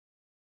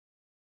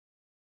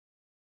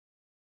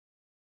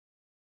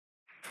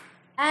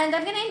And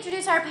I'm going to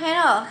introduce our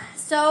panel.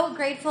 So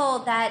grateful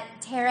that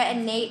Terra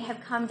and Nate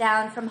have come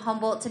down from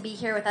Humboldt to be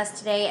here with us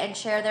today and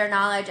share their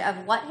knowledge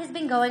of what has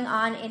been going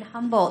on in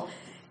Humboldt.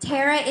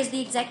 Terra is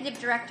the executive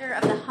director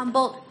of the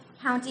Humboldt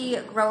County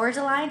Growers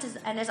Alliance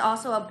and is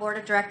also a board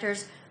of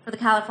directors for the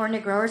California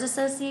Growers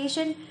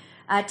Association.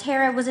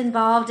 Terra was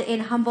involved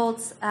in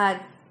Humboldt's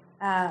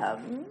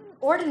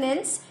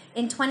ordinance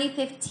in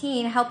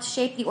 2015, helped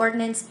shape the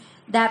ordinance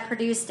that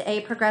produced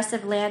a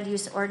progressive land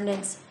use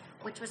ordinance,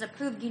 which was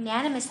approved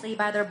unanimously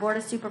by their Board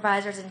of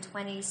Supervisors in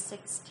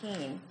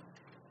 2016.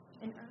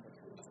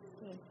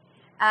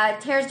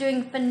 Terra's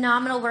doing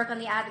phenomenal work on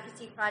the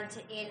advocacy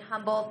front in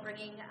Humboldt,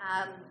 bringing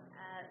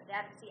the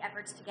advocacy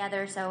efforts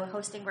together, so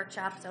hosting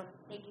workshops, so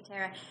thank you,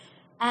 Terra.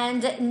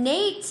 And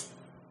Nate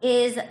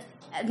is,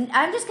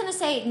 I'm just going to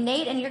say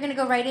Nate, and you're going to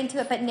go right into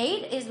it, but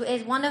Nate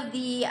is one of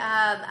the,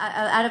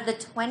 out of the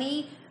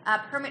 20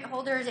 permit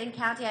holders in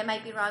county, I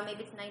might be wrong,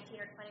 maybe it's 19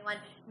 or 21.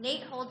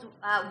 Nate holds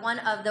one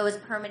of those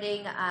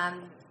permitting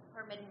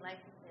licenses,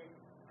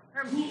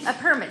 permits,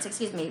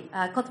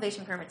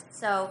 cultivation permits.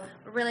 So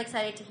we're really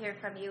excited to hear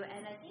from you.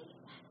 And I think,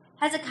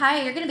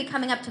 Hezekiah, you're going to be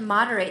coming up to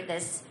moderate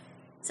this.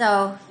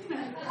 So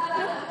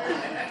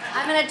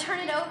I'm going to turn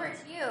it over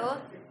to you.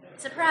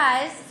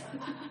 Surprise.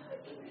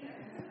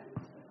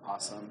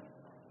 Awesome.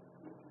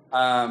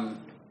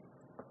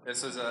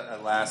 This is a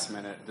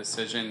last-minute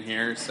decision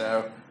here,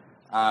 so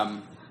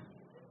I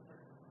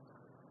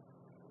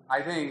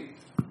think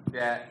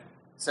that,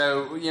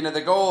 so,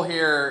 the goal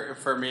here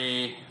for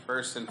me,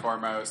 first and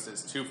foremost,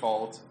 is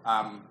twofold.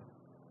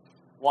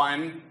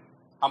 One,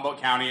 Humboldt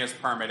County is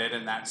permitted,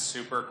 and that's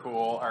super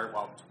cool.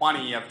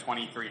 20 of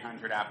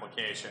 2,300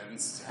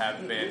 applications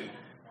have been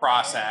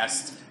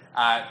processed.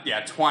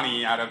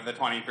 20 out of the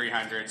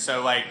 2,300.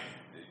 So,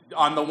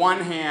 on the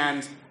one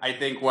hand, I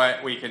think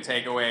what we can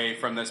take away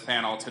from this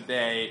panel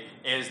today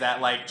is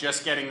that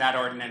just getting that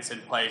ordinance in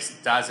place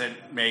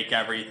doesn't make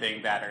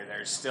everything better.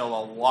 There's still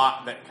a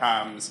lot that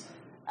comes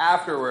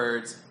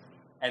afterwards.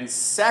 And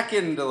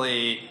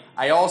secondly,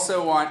 I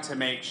also want to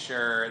make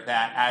sure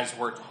that as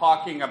we're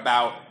talking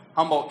about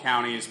Humboldt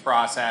County's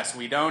process,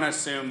 we don't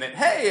assume that,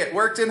 hey, it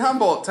worked in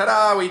Humboldt,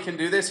 ta-da, we can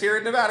do this here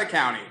in Nevada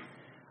County.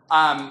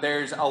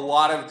 There's a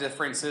lot of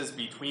differences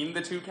between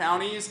the two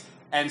counties.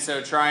 And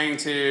so trying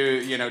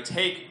to,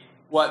 take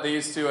what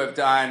these two have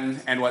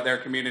done and what their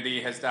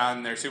community has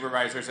done, their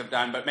supervisors have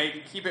done, but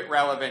keep it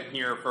relevant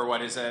here for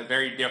what is a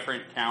very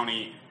different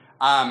county.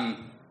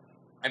 I'm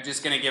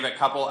just going to give a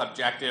couple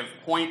objective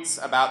points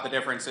about the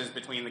differences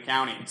between the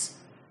counties.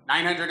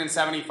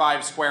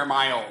 975 square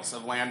miles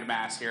of land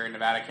mass here in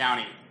Nevada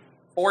County.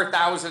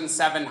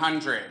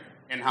 4,700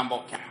 in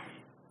Humboldt County.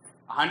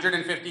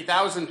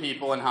 150,000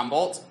 people in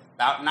Humboldt,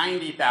 about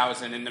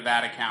 90,000 in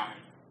Nevada County.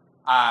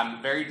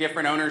 Very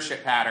different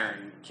ownership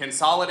pattern.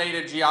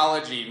 Consolidated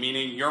geology,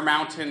 meaning your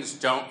mountains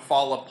don't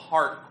fall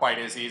apart quite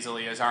as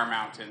easily as our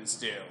mountains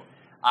do.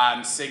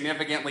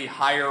 Significantly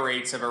higher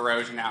rates of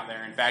erosion out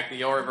there. In fact, the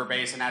Eel River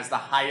Basin has the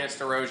highest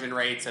erosion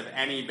rates of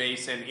any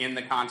basin in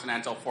the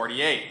continental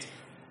 48.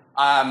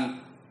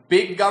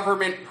 Big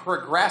government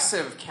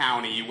progressive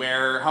county,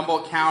 where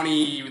Humboldt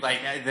County,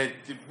 the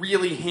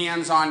really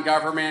hands-on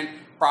government,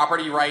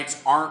 property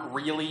rights aren't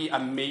really a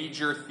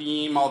major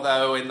theme,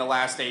 although in the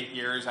last 8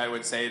 years, I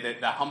would say that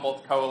the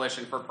Humboldt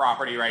Coalition for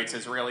Property Rights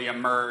has really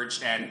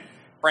emerged, and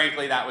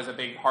frankly, that was a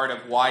big part of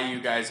why you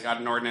guys got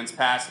an ordinance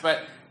passed.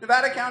 But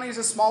Nevada County is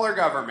a smaller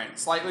government,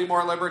 slightly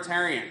more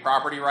libertarian.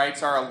 Property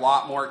rights are a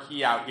lot more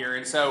key out here,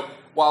 and so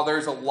while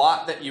there's a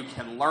lot that you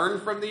can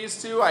learn from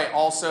these two, I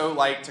also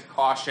like to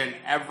caution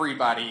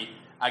everybody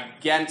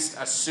against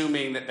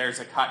assuming that there's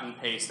a cut and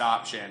paste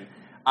option.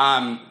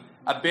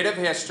 A bit of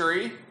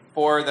history.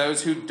 For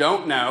those who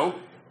don't know,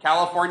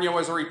 California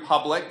was a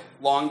republic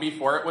long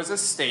before it was a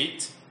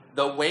state.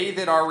 The way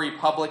that our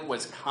republic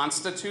was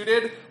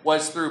constituted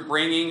was through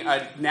bringing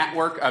a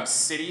network of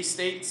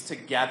city-states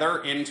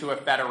together into a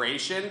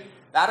federation.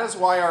 That is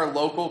why our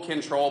local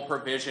control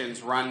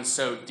provisions run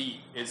so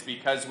deep, is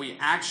because we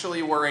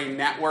actually were a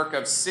network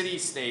of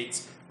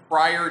city-states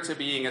prior to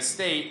being a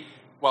state,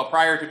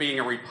 prior to being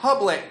a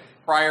republic,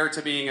 prior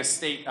to being a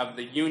state of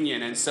the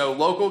union. And so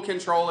local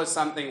control is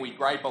something we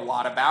gripe a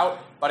lot about,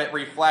 but it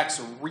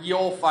reflects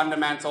real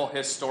fundamental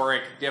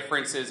historic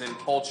differences in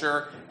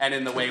culture and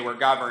in the way we're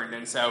governed.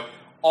 And so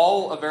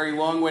all a very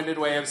long-winded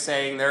way of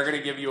saying they're going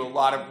to give you a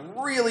lot of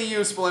really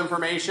useful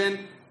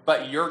information,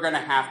 but you're going to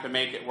have to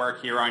make it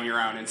work here on your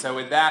own. And so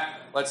with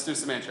that, let's do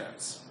some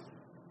intros.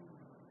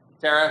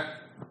 Terra,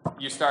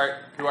 you start.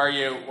 Who are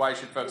you? Why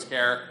should folks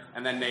care?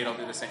 And then Nate will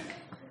do the same.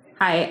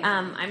 Hi,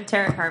 I'm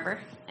Terra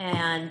Carver,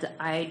 and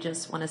I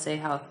just want to say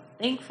how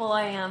thankful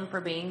I am for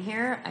being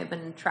here. I've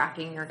been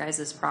tracking your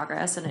guys'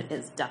 progress, and it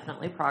is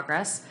definitely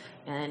progress.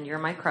 And you're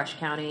my crush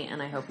county,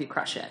 and I hope you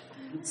crush it.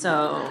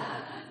 So,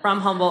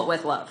 from Humboldt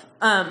with love.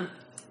 My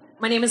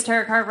name is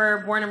Terra Carver,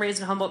 born and raised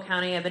in Humboldt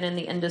County. I've been in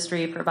the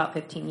industry for about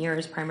 15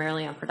 years,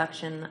 primarily on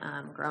production,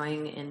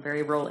 growing in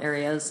very rural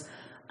areas.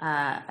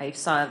 I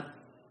saw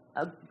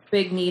a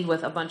big need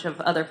with a bunch of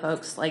other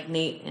folks like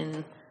Nate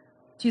in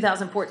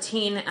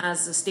 2014,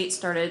 as the state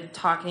started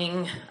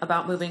talking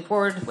about moving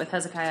forward with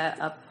Hezekiah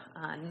up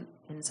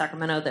in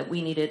Sacramento, that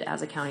we needed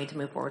as a county to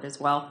move forward as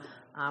well.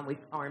 We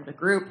formed a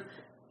group.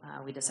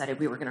 We decided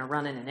we were going to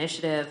run an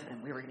initiative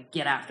and we were going to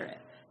get after it.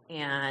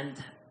 And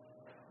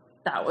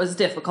that was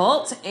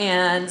difficult.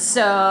 And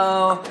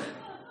so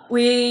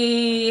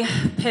we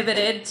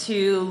pivoted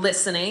to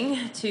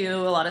listening to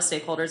a lot of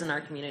stakeholders in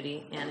our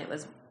community. And it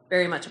was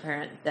very much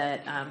apparent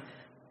that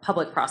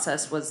public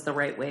process was the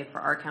right way for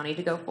our county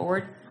to go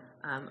forward.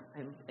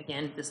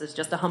 Again, this is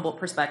just a Humboldt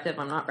perspective.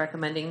 I'm not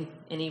recommending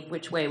any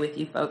which way with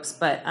you folks,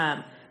 but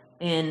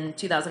in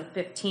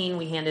 2015,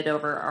 we handed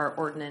over our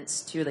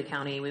ordinance to the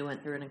county. We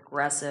went through an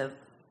aggressive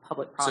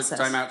public process. So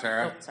time out,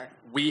 Terra. Oh, sorry.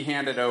 We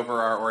handed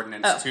over our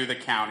ordinance to the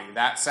county.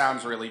 That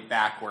sounds really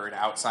backward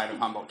outside of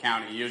Humboldt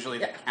County. Usually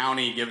the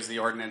county gives the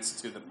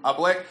ordinance to the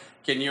public.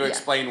 Can you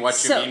explain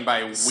what you mean by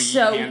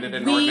handed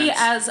an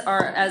ordinance?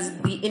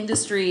 As the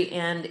industry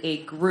and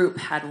a group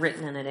had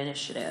written an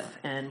initiative,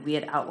 and we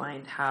had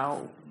outlined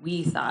how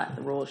we thought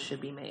the rules should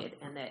be made,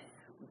 and that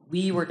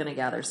we were going to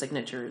gather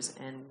signatures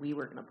and we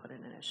were going to put an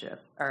initiative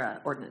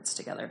or ordinance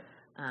together.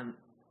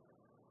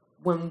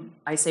 When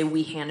I say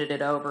we handed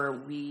it over,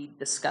 we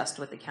discussed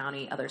with the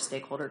county, other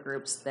stakeholder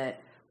groups,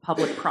 that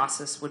public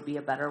process would be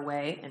a better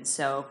way, and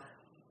so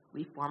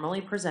we formally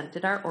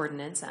presented our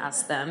ordinance,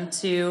 asked them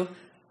to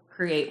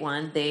create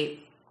one.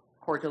 They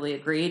cordially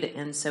agreed,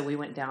 and so we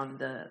went down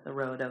the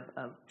road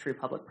of true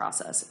public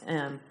process.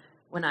 And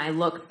when I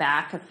look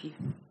back a few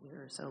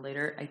years or so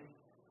later,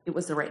 it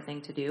was the right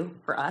thing to do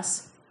for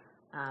us.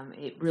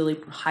 It really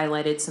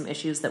highlighted some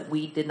issues that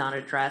we did not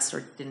address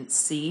or didn't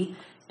see.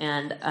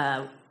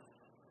 And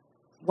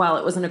while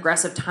it was an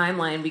aggressive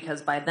timeline,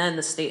 because by then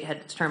the state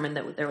had determined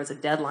that there was a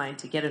deadline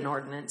to get an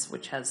ordinance,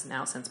 which has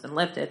now since been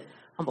lifted,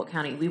 Humboldt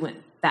County, we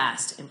went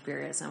fast and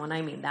furious. And when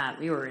I mean that,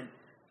 we were in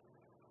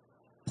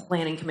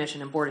Planning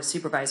Commission and Board of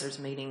Supervisors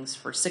meetings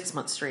for 6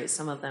 months straight.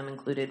 Some of them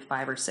included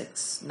 5 or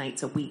 6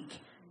 nights a week.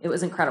 It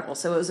was incredible.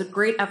 So it was a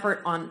great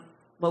effort on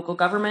local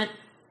government,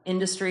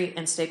 industry,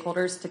 and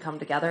stakeholders to come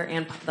together,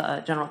 and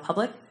the general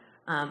public.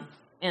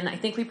 And I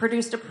think we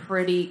produced a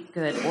pretty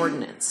good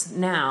ordinance.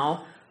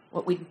 Now,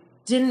 what we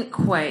didn't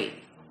quite,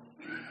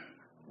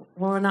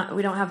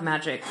 we don't have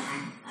magic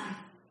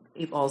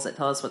 8 balls that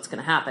tell us what's going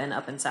to happen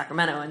up in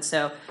Sacramento. And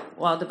so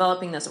while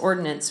developing this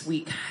ordinance,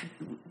 we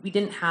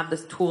didn't have the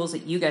tools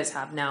that you guys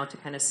have now to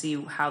kind of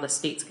see how the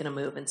state's going to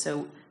move. And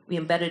so we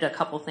embedded a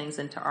couple things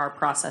into our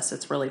process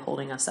that's really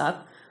holding us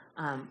up.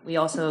 We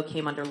also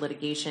came under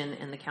litigation,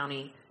 and the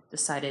county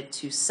decided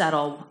to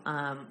settle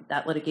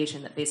that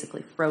litigation that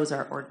basically froze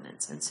our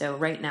ordinance. And so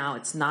right now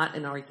it's not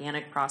an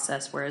organic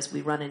process, whereas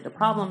we run into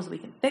problems, we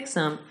can fix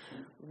them.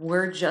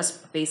 We're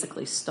just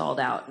basically stalled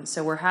out. And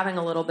so we're having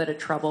a little bit of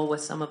trouble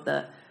with some of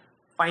the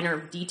finer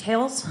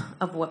details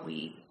of what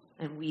we,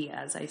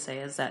 as I say,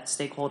 as that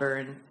stakeholder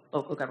and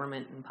local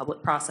government and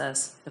public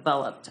process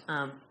developed,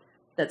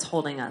 that's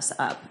holding us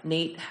up.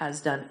 Nate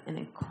has done an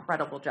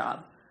incredible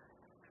job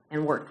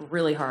and worked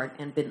really hard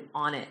and been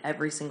on it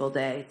every single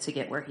day to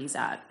get where he's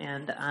at.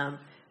 And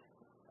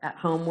at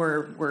home,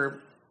 we're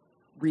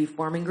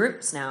reforming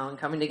groups now and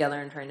coming together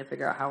and trying to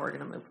figure out how we're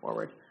going to move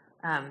forward.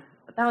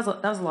 But that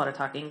was a lot of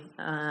talking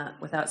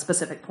without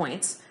specific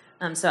points.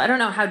 So I don't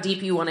know how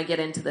deep you want to get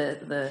into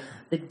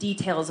the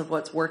details of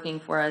what's working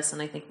for us,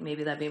 and I think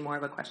maybe that'd be more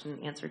of a question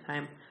and answer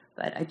time.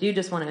 But I do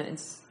just want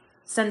to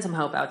send some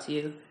hope out to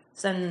you,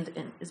 send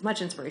as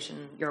much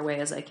inspiration your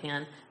way as I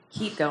can.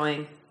 Keep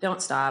going,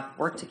 don't stop,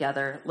 work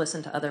together,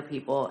 listen to other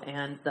people,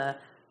 and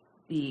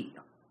the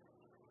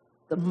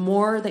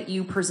more that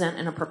you present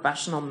in a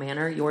professional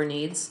manner your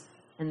needs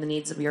and the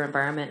needs of your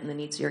environment and the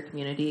needs of your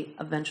community,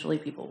 eventually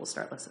people will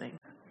start listening.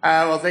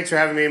 Well, thanks for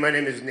having me. My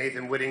name is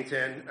Nathan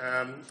Whittington.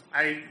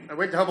 I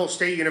went to Humboldt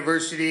State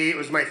University. It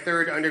was my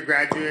 3rd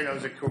undergraduate. I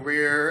was a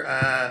career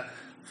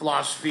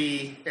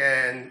philosophy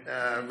and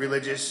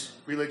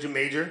religion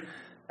major.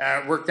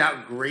 Worked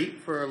out great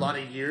for a lot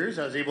of years.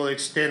 I was able to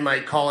extend my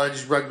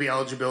college rugby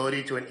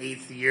eligibility to an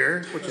 8th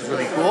year, which is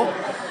really cool.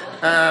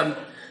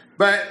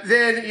 But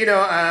then,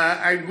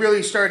 I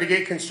really started to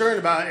get concerned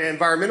about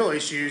environmental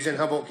issues in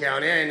Humboldt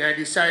County, and I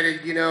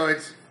decided,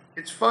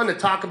 it's fun to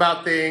talk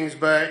about things,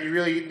 but you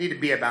really need to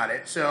be about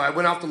it. So I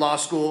went off to law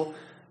school,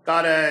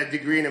 got a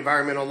degree in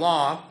environmental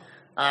law.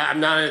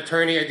 I'm not an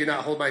attorney. I do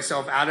not hold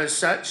myself out as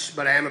such,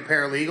 but I am a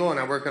paralegal, and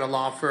I work at a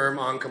law firm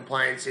on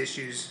compliance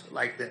issues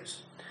like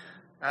this.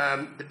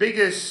 The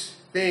biggest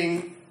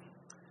thing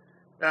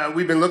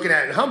we've been looking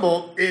at in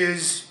Humboldt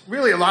is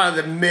really a lot of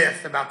the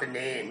myth about the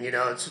name.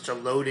 It's such a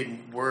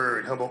loaded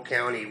word, Humboldt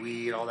County,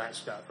 weed, all that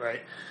stuff,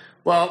 right?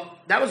 Well,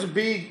 that was a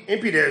big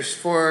impetus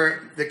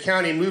for the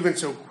county moving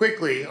so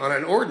quickly on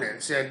an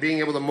ordinance and being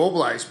able to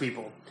mobilize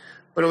people.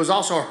 But it was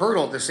also a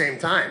hurdle at the same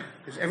time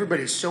because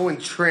everybody's so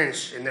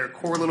entrenched in their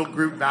core little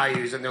group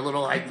values and their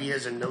little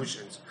ideas and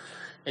notions.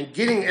 And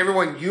getting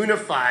everyone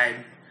unified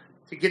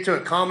to get to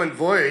a common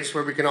voice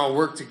where we can all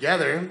work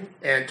together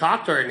and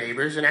talk to our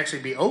neighbors and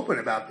actually be open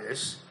about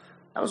this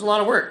That was a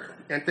lot of work.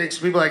 And thanks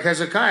to people like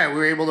Hezekiah, we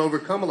were able to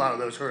overcome a lot of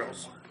those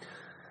hurdles.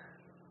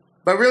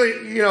 But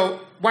really,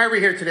 why are we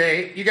here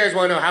today? You guys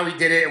want to know how we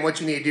did it and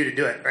what you need to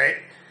do it, right?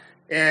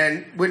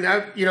 And when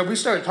we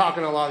started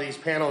talking to a lot of these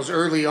panels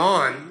early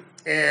on,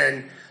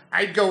 and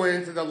I'd go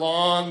into the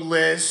long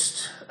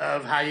list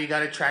of how you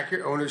got to track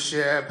your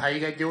ownership, how you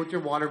got to deal with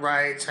your water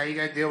rights, how you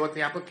got to deal with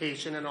the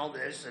application and all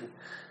this. And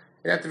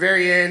at the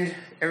very end,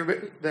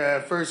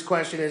 the first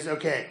question is,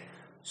 okay,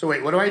 so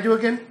wait, what do I do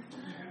again?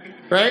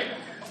 Right?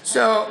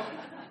 So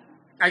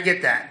I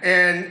get that.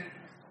 And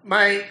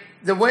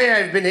the way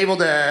I've been able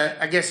to,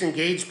 I guess,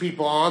 engage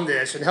people on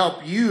this and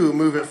help you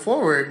move it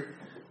forward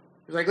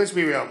is like, let's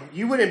be real.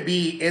 You wouldn't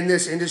be in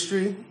this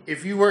industry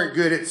if you weren't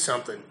good at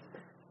something.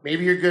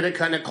 Maybe you're good at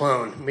cutting a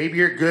clone. Maybe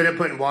you're good at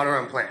putting water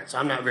on plants.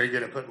 I'm not very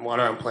good at putting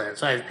water on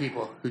plants. I have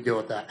people who deal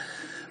with that.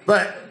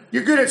 But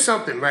you're good at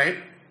something, right?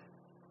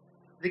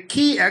 The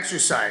key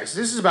exercise,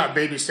 this is about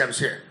baby steps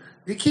here.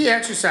 The key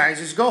exercise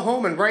is go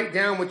home and write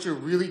down what you're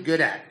really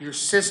good at, your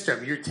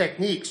system, your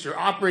techniques, your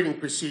operating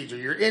procedure,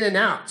 your in and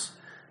outs.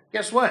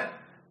 Guess what?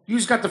 You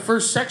just got the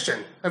first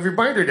section of your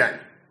binder done.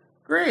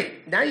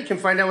 Great. Now you can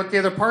find out what the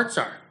other parts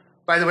are.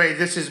 By the way,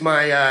 this is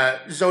my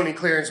zoning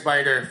clearance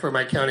binder for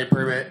my county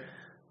permit.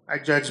 I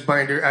judge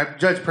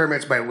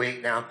permits by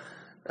weight now.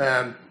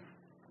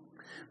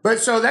 But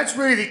so that's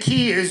really the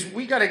key is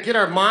we got to get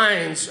our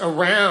minds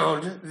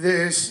around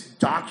this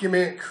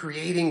document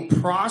creating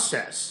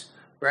process,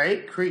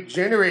 right?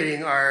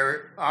 Generating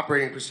our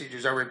operating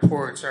procedures, our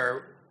reports,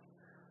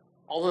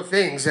 all the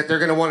things that they're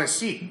going to want to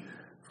see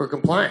for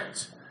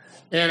compliance.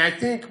 And I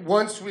think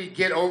once we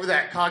get over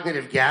that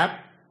cognitive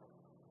gap,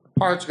 the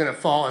part's going to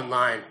fall in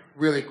line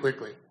really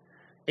quickly.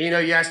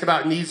 And you asked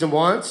about needs and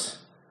wants.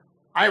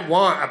 I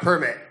want a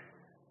permit,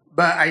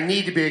 but I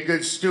need to be a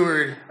good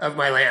steward of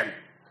my land.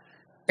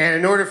 And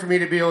in order for me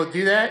to be able to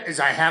do that is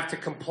I have to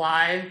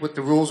comply with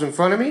the rules in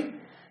front of me,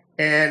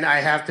 and I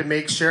have to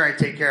make sure I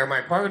take care of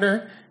my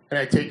partner, and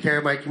I take care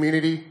of my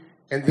community,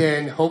 and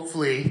then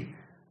hopefully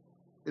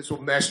this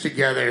will mesh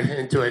together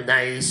into a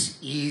nice,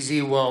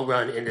 easy,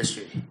 well-run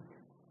industry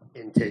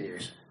in 10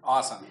 years.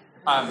 Awesome.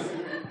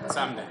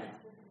 Someday.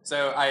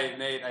 So,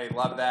 Nate, I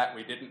love that.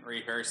 We didn't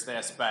rehearse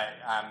this, but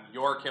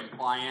your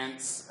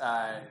compliance,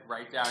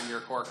 write down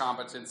your core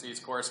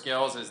competencies, core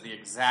skills, is the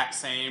exact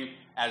same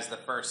as the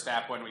first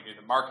step when we do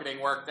the marketing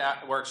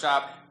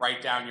workshop.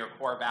 Write down your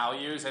core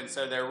values. And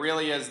so there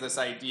really is this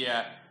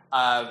idea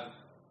of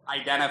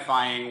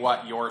identifying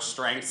what your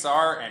strengths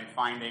are and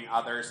finding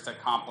others to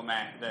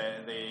complement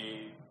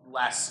the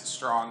less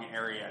strong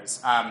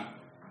areas.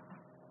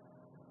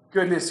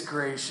 Goodness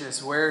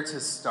gracious, where to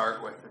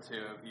start with the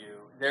two of you?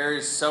 There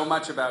is so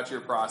much about your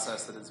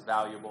process that is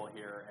valuable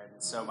here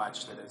and so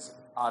much that is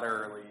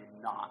utterly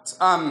not.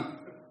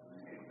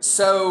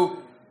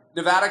 So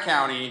Nevada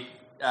County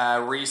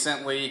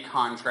recently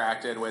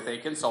contracted with a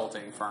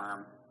consulting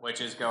firm which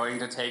is going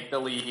to take the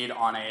lead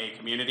on a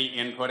community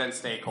input and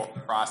stakeholder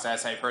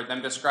process. I've heard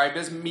them described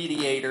as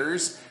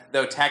mediators,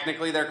 though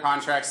technically their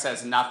contract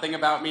says nothing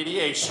about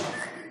mediation.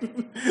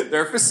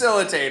 They're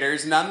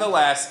facilitators.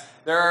 Nonetheless,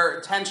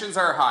 tensions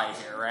are high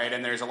here, right?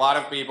 And there's a lot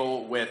of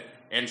people with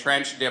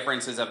entrenched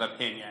differences of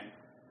opinion.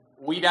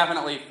 We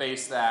definitely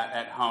face that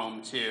at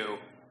home too.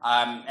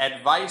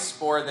 Advice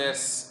for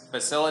this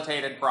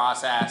facilitated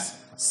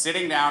process,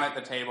 sitting down at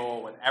the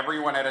table with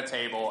everyone at a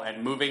table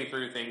and moving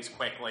through things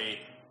quickly.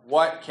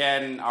 What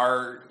can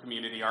our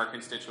community, our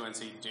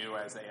constituency do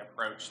as they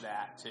approach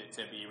that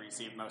to be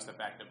received most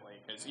effectively?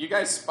 Because you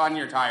guys spun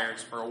your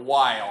tires for a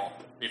while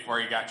before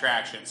you got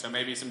traction, so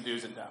maybe some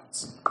do's and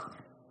don'ts.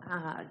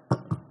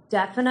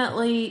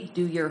 Definitely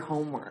do your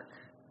homework.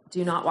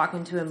 Do not walk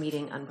into a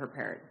meeting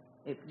unprepared.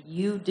 If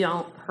you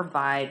don't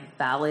provide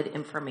valid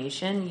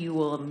information, you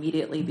will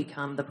immediately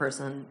become the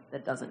person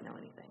that doesn't know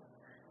anything.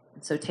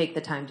 And so take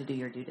the time to do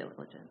your due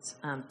diligence.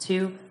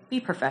 2, be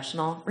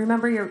professional.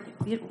 Remember,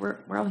 we're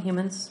all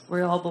humans.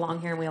 We all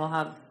belong here, and we all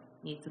have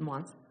needs and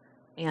wants.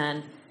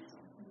 And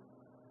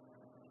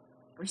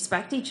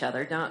respect each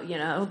other.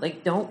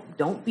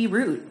 Don't be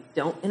rude.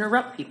 Don't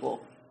interrupt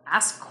people.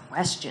 Ask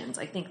questions.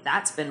 I think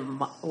that's been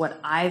what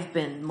I've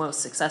been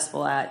most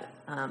successful at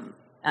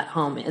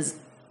home is,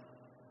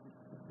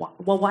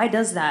 well, why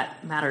does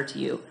that matter to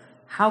you?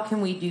 How can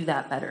we do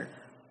that better?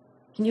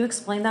 Can you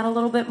explain that a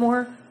little bit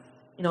more?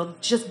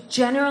 Just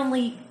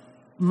generally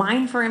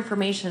mine for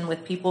information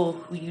with people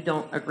who you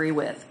don't agree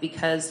with,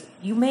 because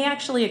you may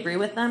actually agree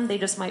with them. They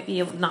just might be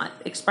not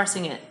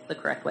expressing it the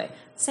correct way.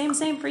 Same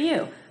for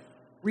you.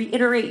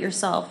 Reiterate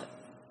yourself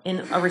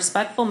in a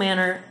respectful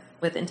manner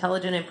with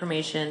intelligent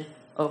information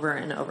over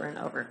and over and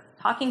over.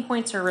 Talking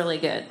points are really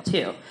good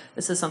too.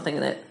 This is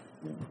something that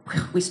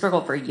we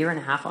struggled for a year and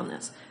a half on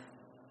this.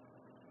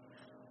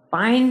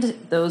 Find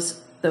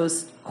those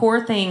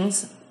core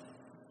things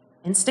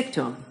and stick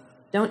to them.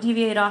 Don't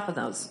deviate off of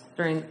those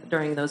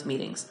during those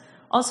meetings.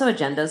 Also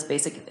agendas,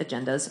 basic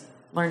agendas.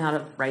 Learn how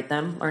to write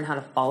them, learn how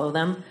to follow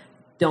them.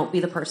 Don't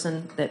be the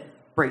person that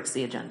breaks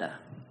the agenda.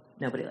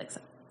 Nobody likes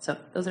it. So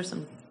those are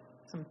some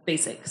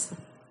basics.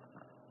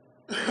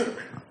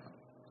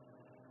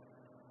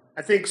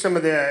 I think some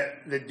of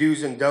the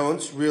do's and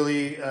don'ts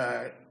really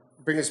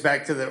bring us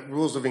back to the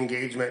rules of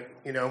engagement.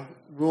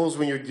 Rules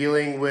when you're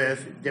dealing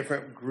with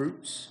different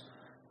groups,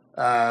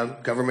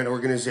 government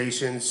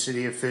organizations,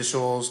 city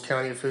officials,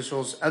 county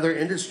officials, other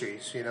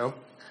industries.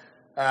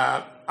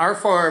 Our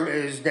farm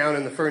is down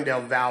in the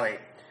Ferndale Valley.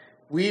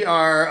 We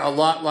are a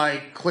lot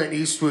like Clint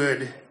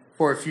Eastwood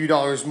for a few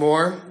dollars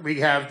more.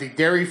 We have the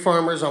dairy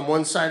farmers on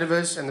one side of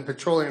us and the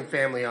petroleum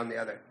family on the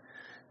other.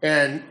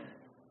 And,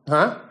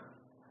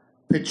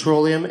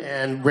 Petroleum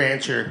and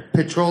ranchers.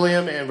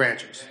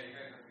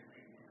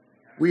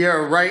 We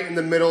are right in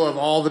the middle of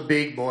all the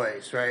big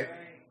boys, right?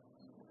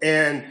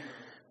 And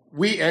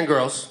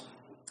girls.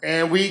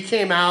 And we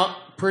came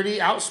out pretty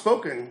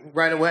outspoken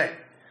right away.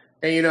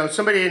 And,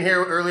 somebody in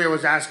here earlier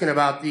was asking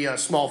about the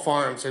small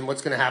farms and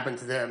what's going to happen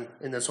to them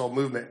in this whole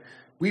movement.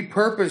 We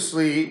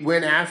purposely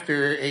went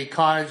after a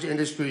cottage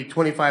industry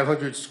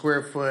 2,500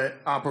 square foot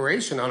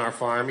operation on our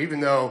farm, even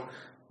though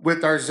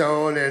with our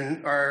zone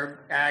and our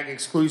ag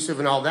exclusive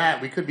and all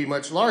that, we could be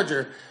much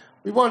larger.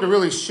 We wanted to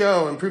really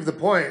show and prove the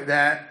point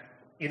that,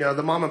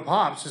 the mom and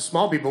pops, the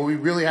small people, we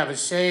really have a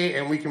say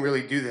and we can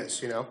really do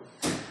this,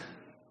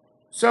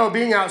 So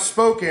being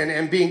outspoken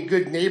and being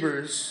good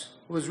neighbors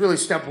was really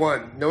step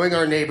one, knowing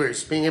our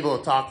neighbors, being able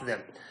to talk to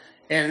them.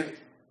 And,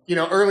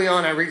 early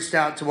on I reached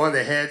out to one of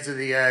the heads of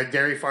the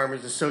Dairy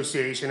Farmers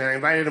Association and I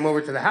invited him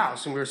over to the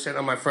house and we were sitting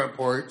on my front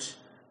porch.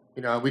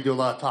 We do a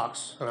lot of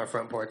talks on our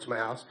front porch, my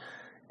house.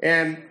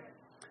 And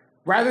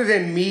rather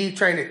than me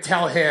trying to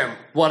tell him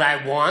what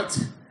I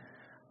want,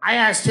 I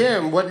asked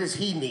him, what does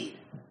he need?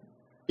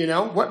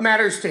 What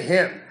matters to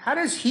him? How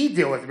does he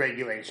deal with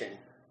regulation?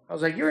 I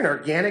was like, you're an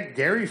organic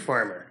dairy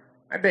farmer.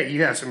 I bet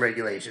you have some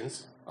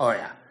regulations. Oh,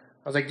 yeah.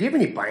 I was like, do you have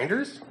any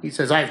binders? He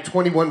says, I have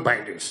 21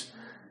 binders.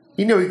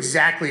 You know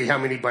exactly how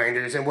many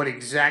binders and what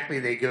exactly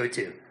they go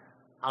to.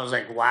 I was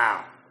like,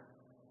 wow.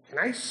 Can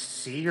I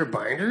see your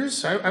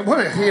binders? I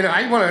want to,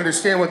 I want to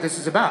understand what this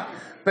is about.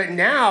 But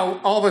now,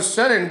 all of a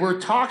sudden, we're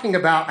talking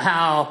about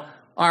how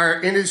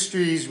our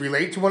industries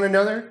relate to one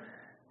another,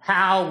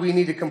 how we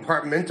need to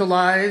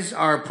compartmentalize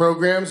our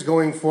programs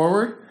going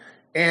forward,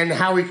 and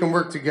how we can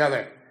work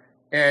together.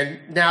 And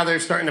now they're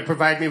starting to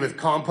provide me with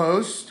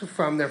compost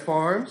from their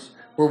farms.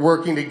 We're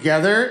working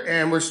together,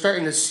 and we're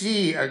starting to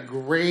see a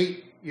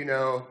great,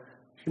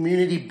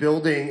 community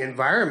building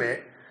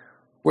environment,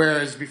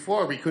 whereas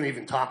before we couldn't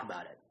even talk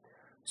about it.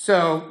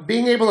 So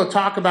being able to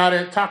talk about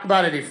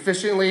it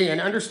efficiently, and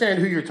understand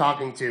who you're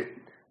talking to.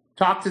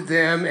 Talk to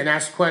them and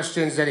ask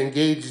questions that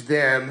engage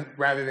them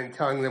rather than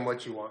telling them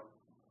what you want,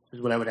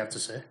 is what I would have to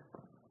say.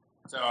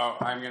 So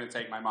I'm going to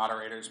take my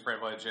moderator's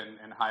privilege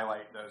and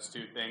highlight those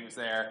two things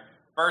there.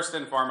 First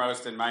and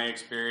foremost, in my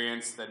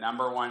experience, the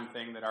number one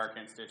thing that our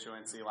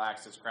constituency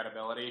lacks is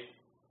credibility.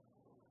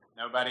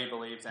 Nobody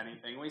believes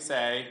anything we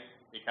say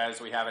because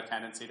we have a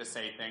tendency to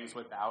say things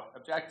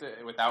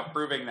without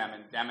proving them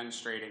and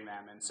demonstrating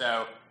them. And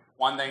so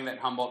one thing that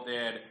Humboldt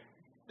did,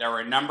 there were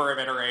a number of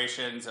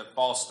iterations of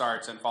false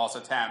starts and false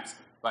attempts,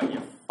 but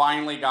you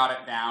finally got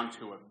it down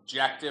to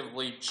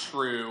objectively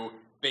true,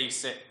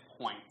 basic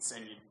points,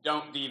 and you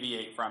don't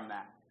deviate from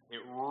that.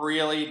 It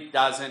really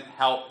doesn't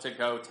help to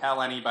go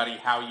tell anybody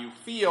how you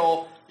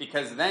feel,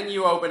 because then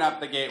you open up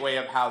the gateway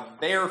of how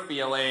they're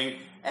feeling,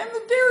 and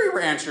the dairy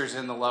ranchers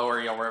in the lower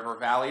Eel River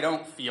Valley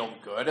don't feel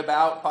good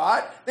about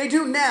pot. They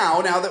do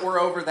now that we're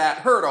over that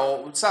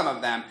hurdle, some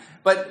of them,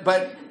 but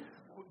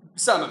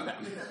some of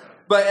them.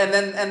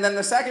 And then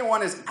the second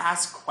one is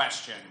ask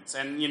questions.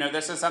 And,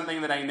 this is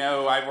something that I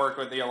know I've worked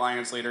with the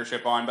Alliance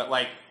leadership on,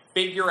 but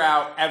figure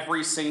out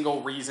every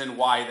single reason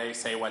why they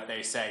say what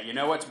they say. You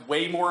know what's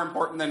way more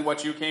important than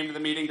what you came to the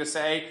meeting to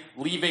say?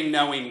 Leaving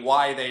knowing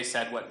why they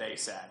said what they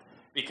said.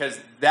 Because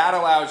that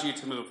allows you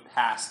to move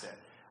past it.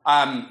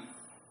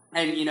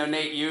 And,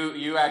 Nate,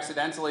 you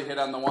accidentally hit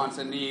on the wants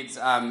and needs.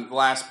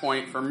 Last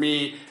point for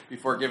me,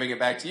 before giving it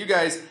back to you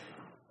guys,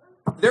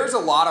 there's a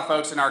lot of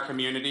folks in our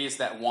communities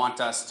that want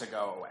us to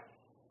go away.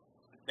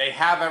 They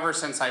have ever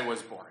since I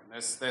was born.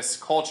 This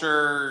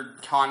culture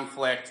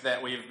conflict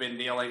that we've been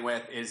dealing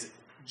with is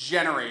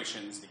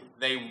generations deep.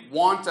 They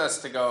want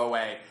us to go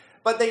away,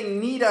 but they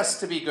need us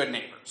to be good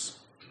neighbors.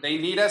 They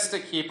need us to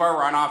keep our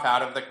runoff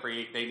out of the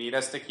creek. They need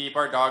us to keep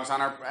our dogs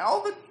on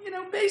all the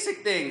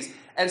basic things.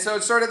 And so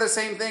it's sort of the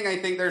same thing. I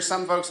think there's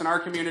some folks in our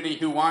community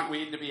who want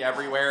weed to be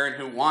everywhere and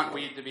who want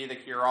weed to be the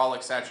cure-all,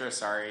 etc.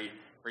 Sorry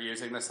for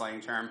using the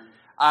slang term.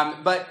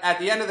 But at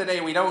the end of the day,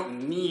 we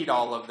don't need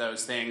all of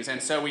those things.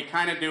 And so we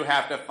kind of do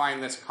have to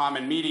find this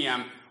common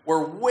medium.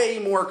 We're way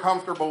more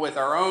comfortable with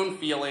our own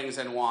feelings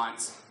and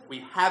wants.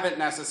 We haven't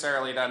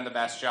necessarily done the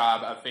best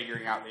job of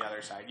figuring out the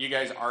other side. You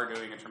guys are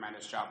doing a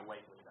tremendous job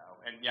lately,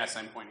 though. And yes,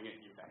 I'm pointing at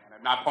you, Diane.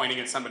 I'm not pointing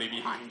at somebody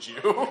behind you.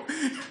 Who are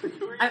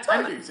you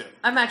talking to?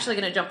 I'm actually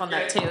going to jump on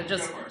that, too.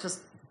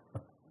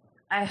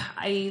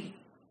 I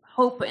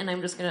hope, and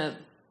I'm just going to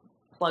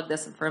plug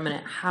this in for a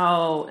minute,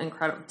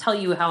 tell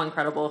you how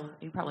incredible,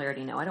 you probably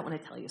already know, I don't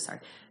want to tell you, sorry.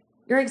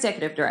 Your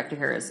executive director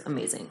here is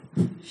amazing.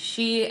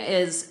 She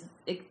is,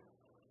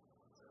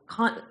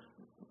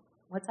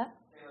 what's that?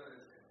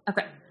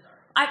 Okay.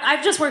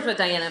 I've just worked with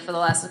Diana for the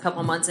last couple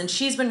of months, and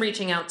she's been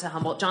reaching out to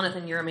Humboldt.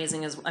 Jonathan, you're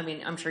amazing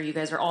I'm sure you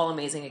guys are all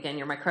amazing. Again,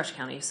 you're my crush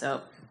county,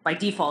 so by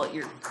default,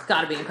 you're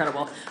got to be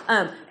incredible.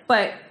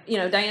 But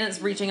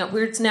Diana's reaching out.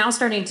 We're now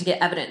starting to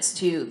get evidence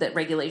too that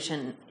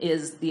regulation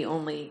is the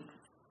only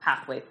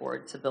pathway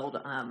forward to build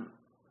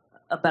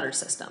a better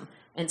system.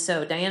 And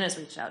so Diana's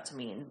reached out to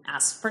me and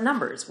asked for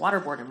numbers, water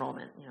board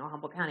enrollment.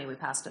 Humboldt County, we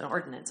passed an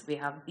ordinance. We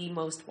have the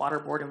most water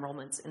board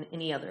enrollments in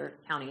any other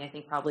county. I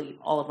think probably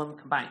all of them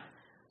combined.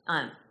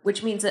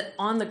 Which means that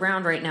on the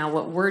ground right now,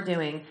 what we're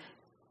doing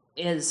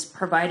is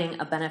providing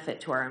a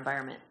benefit to our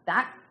environment.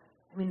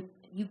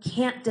 You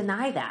can't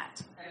deny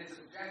that.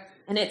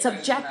 And it's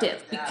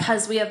objective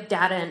because we have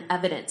data and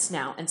evidence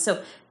now. And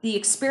so the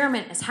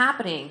experiment is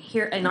happening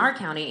here in our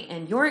county,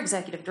 and your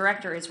executive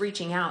director is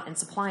reaching out and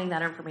supplying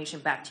that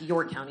information back to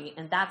your county.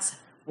 And that's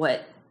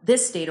what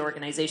this state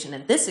organization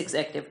and this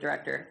executive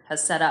director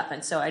has set up.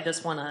 And so I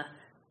just want to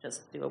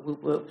just do a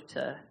whoop whoop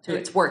to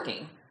it's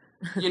working.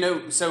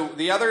 So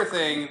the other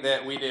thing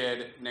that we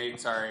did,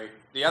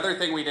 the other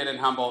thing we did in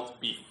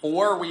Humboldt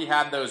before we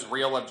had those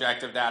real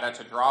objective data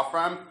to draw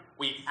from,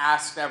 we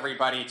asked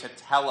everybody to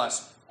tell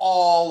us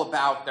all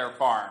about their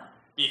farm.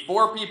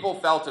 Before people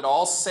felt at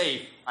all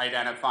safe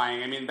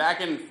identifying,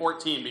 back in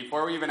 2014,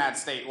 before we even had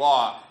state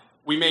law,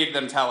 we made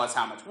them tell us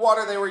how much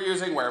water they were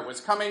using, where it was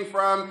coming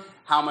from,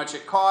 how much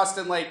it cost,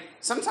 and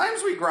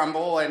sometimes we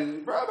grumble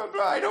and blah, blah,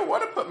 blah, I don't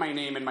want to put my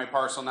name and my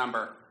parcel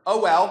number.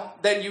 Oh well,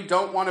 then you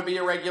don't want to be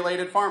a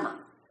regulated farmer.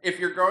 If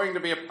you're going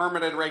to be a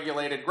permitted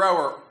regulated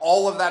grower,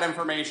 all of that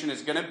information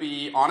is going to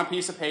be on a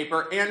piece of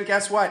paper, and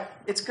guess what?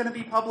 It's going to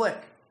be public.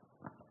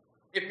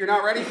 If you're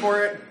not ready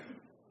for it,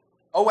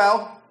 oh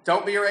well,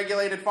 don't be a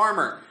regulated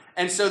farmer.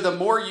 And so the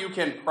more you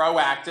can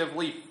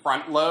proactively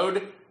front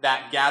load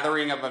that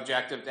gathering of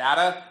objective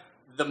data,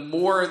 the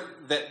more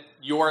that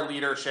your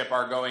leadership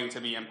are going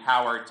to be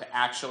empowered to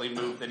actually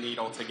move the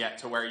needle to get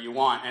to where you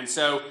want. And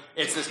so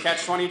it's this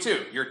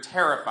catch-22. You're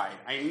terrified.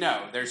 I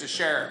know. There's a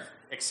sheriff,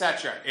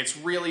 etc. It's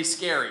really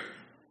scary.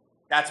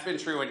 That's been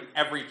true in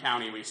every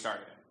county we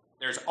started in.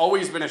 There's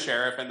always been a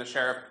sheriff, and the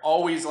sheriff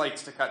always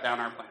likes to cut down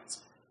our plants.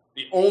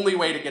 The only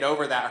way to get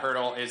over that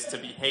hurdle is to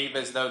behave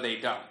as though they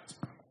don't.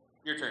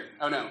 Your turn.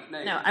 Oh, no.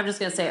 No, I'm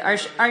just going to say,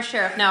 our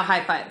sheriff now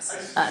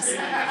high-fives us.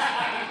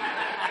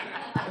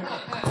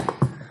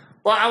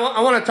 Well,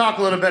 I want to talk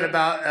a little bit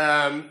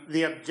about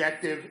the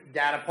objective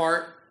data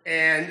part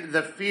and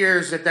the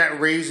fears that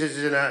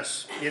raises in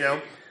us,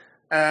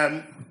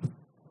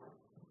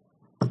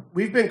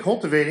 we've been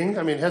cultivating.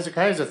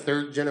 Hezekiah is a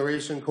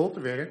third-generation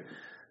cultivator.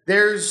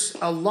 There's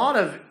a lot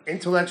of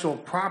intellectual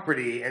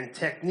property and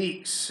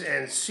techniques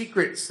and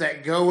secrets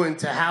that go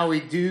into how we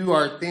do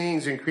our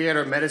things and create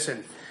our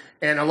medicine.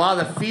 And a lot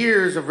of the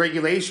fears of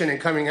regulation and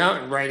coming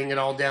out and writing it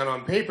all down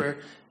on paper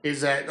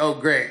is that, oh,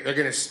 great, they're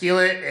going to steal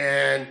it,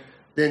 and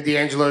then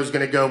D'Angelo's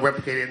going to go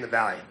replicate it in the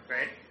valley,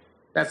 right?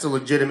 That's a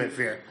legitimate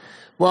fear.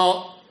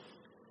 Well,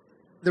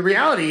 the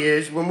reality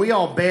is when we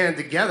all band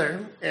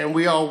together and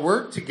we all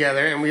work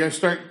together and we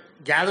start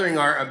gathering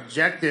our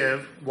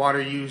objective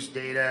water use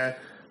data,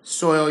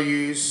 soil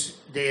use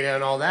data,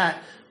 and all that,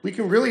 we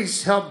can really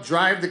help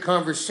drive the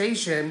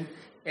conversation.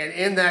 And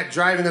in that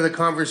driving of the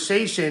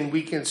conversation,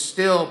 we can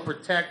still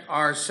protect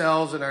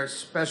ourselves and our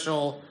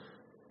special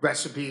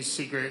recipes,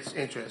 secrets,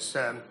 interests.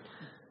 A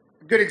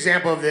good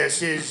example of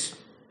this is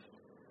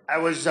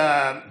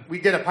we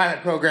did a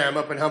pilot program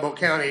up in Humboldt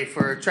County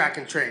for track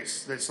and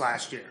trace this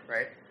last year,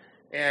 right?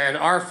 And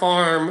our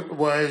farm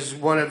was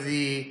one of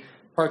the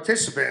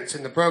participants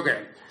in the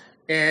program.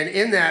 And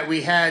in that,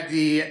 we had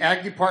the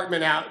ag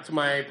department out to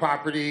my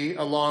property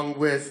along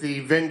with the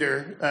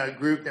vendor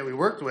group that we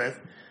worked with.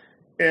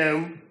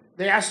 And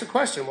they asked the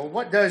question, well,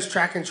 what does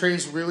track and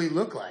trace really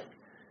look like?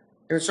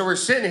 And so we're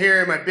sitting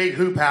here in my big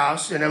hoop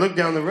house, and I looked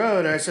down the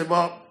road, and I said,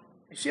 well,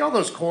 you see all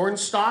those corn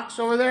stalks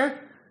over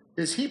there?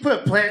 Does he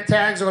put plant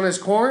tags on his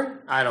corn?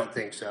 I don't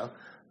think so. I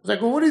was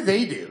like, well, what do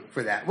they do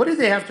for that? What do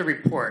they have to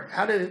report?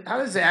 How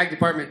does the ag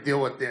department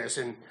deal with this?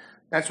 And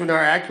that's when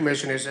our ag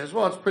commissioner says,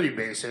 well, it's pretty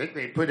basic.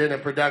 They put in a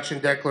production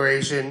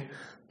declaration.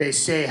 They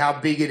say how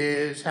big it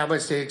is, how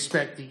much they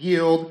expect to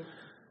yield,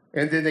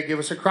 and then they give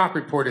us a crop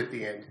report at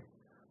the end.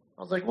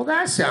 I was like, well,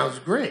 that sounds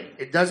great.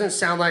 It doesn't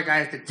sound like I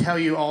have to tell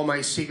you all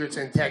my secrets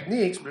and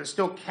techniques, but it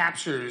still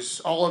captures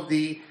all of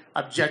the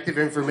objective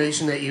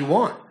information that you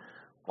want.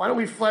 Why don't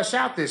we flesh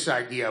out this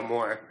idea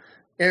more?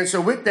 And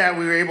so with that,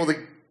 we were able to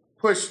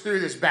push through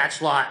this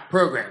batch lot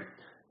program.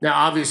 Now,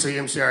 obviously,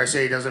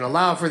 MCRSA doesn't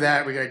allow for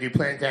that. We got to do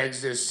plant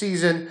tags this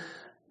season.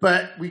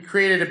 But we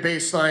created a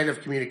baseline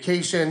of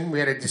communication. We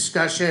had a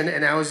discussion,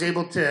 and I was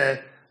able to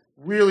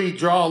really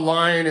draw a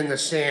line in the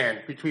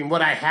sand between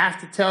what I have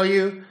to tell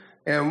you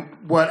and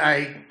what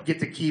I get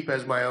to keep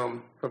as my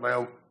own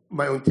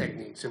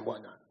techniques and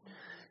whatnot.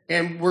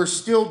 And we're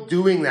still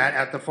doing that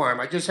at the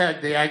farm. I just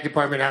had the ag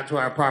department out to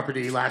our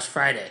property last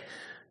Friday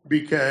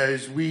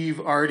because we're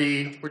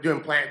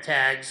doing plant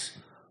tags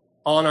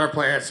on our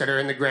plants that are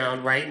in the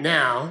ground right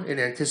now in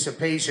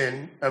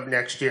anticipation of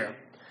next year.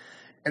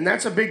 And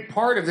that's a big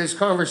part of this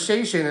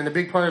conversation and a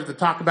big part of the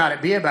talk about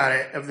it, be about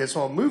it, of this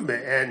whole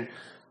movement. And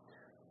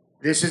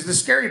this is the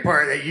scary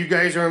part that you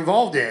guys are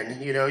involved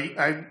in. You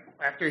know,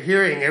 after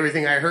hearing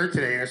everything I heard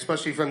today, and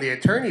especially from the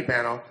attorney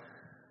panel,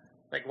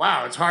 like,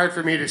 wow, it's hard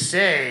for me to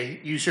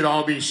say you should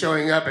all be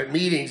showing up at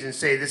meetings and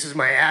say, this is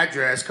my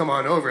address, come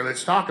on over,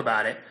 let's talk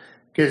about it.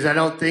 Because I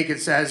don't think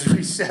it's as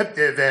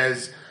receptive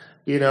as,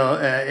 you know,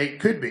 it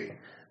could be.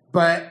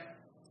 But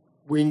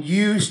when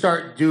you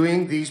start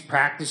doing these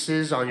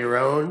practices on your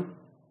own,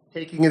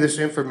 taking in this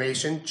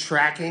information,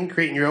 tracking,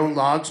 creating your own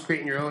logs,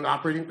 creating your own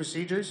operating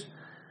procedures,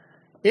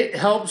 it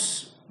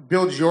helps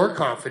build your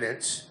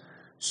confidence.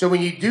 So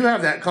when you do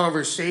have that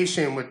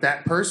conversation with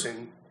that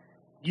person,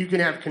 you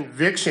can have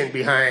conviction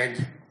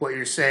behind what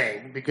you're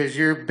saying because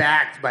you're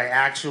backed by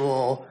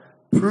actual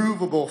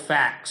provable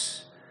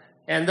facts.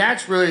 And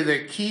that's really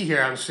the key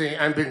here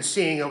I've been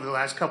seeing over the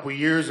last couple of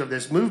years of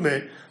this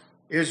movement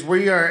is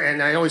we are,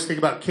 and I always think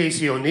about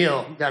Casey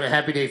O'Neill down at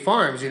Happy Day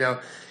Farms, you know,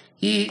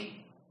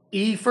 he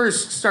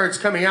first starts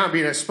coming out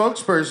being a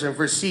spokesperson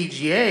for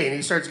CGA and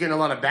he starts getting a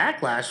lot of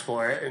backlash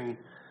for it.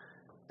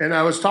 And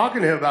I was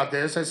talking to him about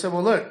this. I said,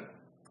 well, look,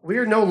 we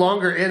are no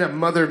longer in a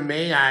mother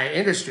may I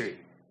industry.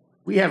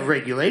 We have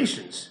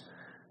regulations.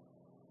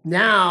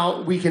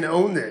 Now we can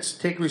own this,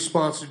 take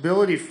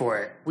responsibility for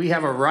it. We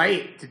have a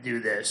right to do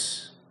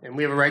this, and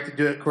we have a right to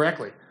do it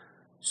correctly.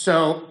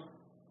 So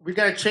we've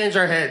got to change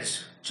our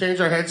heads, change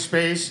our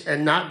headspace,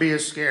 and not be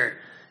as scared.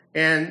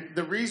 And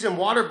the reason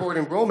water board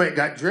enrollment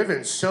got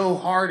driven so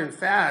hard and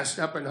fast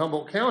up in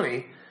Humboldt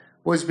County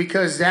was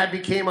because that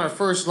became our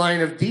first line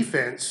of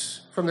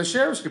defense from the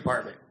Sheriff's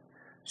Department.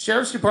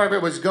 Sheriff's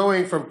Department was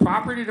going from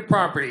property to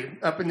property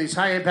up in these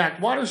high-impact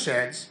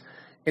watersheds,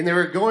 and they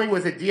were going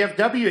with a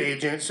DFW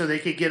agent so they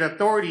could get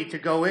authority to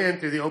go in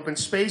through the open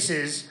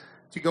spaces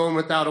to go in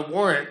without a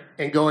warrant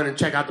and go in and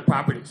check out the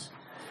properties.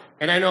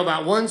 And I know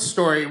about one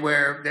story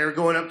where they were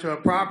going up to a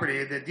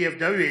property, the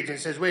DFW agent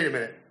says, wait a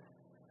minute,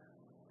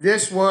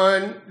 this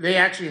one, they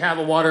actually have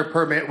a water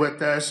permit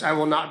with us. I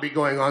will not be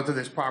going onto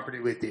this property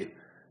with you.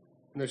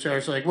 And the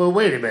sheriff's like, well,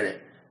 wait a minute.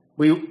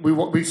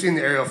 We've seen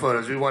the aerial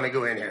photos. We want to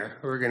go in here.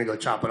 We're going to go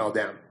chop it all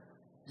down.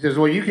 He says,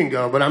 well, you can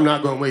go, but I'm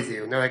not going with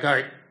you. And they're like, all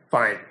right,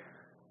 fine.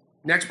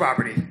 Next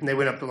property. And they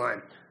went up the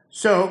line.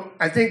 So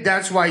I think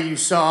that's why you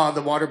saw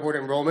the water board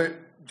enrollment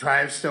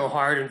drive so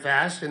hard and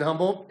fast in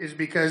Humboldt, is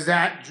because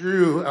that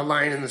drew a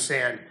line in the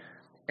sand.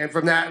 And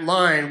from that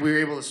line, we were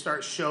able to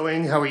start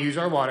showing how we use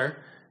our water,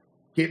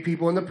 get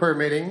people in the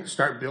permitting,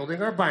 start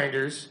building our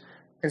binders,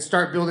 and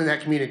start building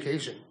that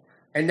communication.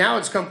 And now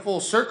it's come full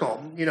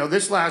circle. You know,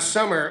 this last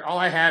summer, all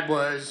I had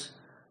was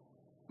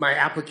my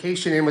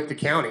application in with the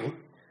county,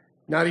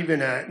 not even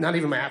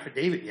my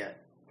affidavit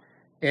yet.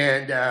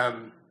 And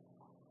a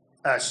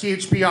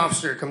CHP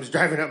officer comes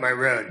driving up my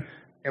road,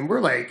 and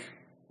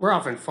we're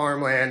off in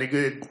farmland, a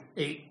good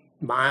 8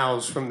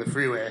 miles from the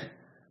freeway.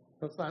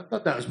 I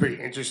thought that was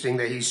pretty interesting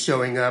that he's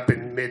showing up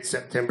in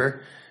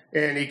mid-September.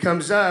 And he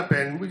comes up,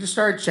 and we just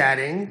started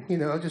chatting, you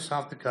know, just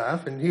off the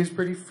cuff, and he was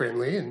pretty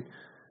friendly, and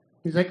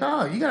he's like,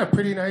 oh, you got a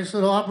pretty nice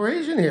little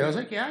operation here. I was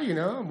like, yeah, you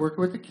know, I'm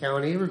working with the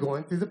county. We're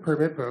going through the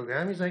permit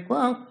program. He's like,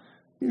 well,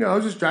 you know, I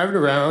was just driving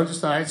around.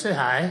 Just thought I'd say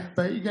hi.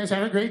 But you guys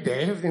have a great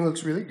day. Everything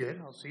looks really good.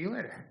 I'll see you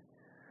later.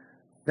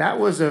 That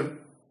was a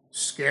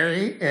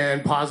scary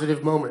and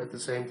positive moment at the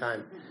same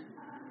time,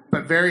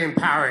 but very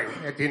empowering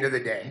at the end of the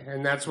day.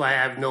 And that's why I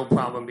have no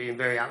problem being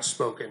very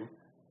outspoken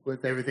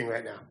with everything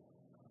right now.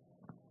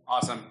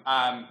 Awesome.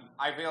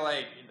 I feel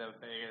like the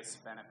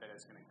biggest benefit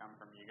is going to come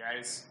from you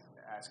guys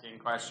asking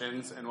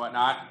questions and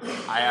whatnot.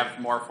 I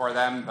have more for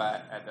them,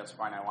 but at this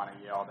point I want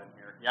to yield in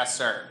here. Yes,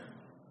 sir.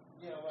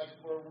 You know, like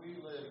where we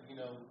live, you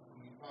know,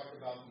 you talk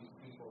about these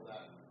people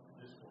that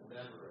just will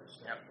never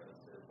accept us.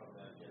 They're from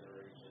that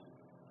generation,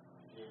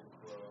 Jim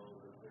Crow,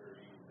 the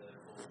 30s, that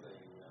whole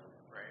thing, you know.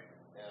 Right.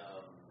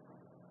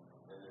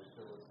 And they're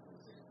still listening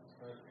to 60s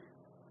country.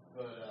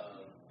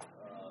 But,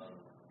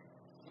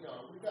 you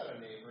know, we've got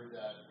a neighbor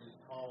that is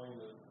calling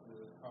the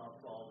cops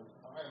all the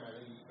time.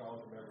 I think he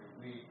calls them every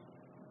week.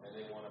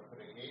 They want to put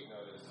a gate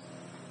notice.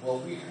 Well,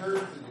 we heard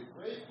through the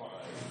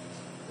grapevine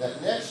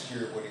that next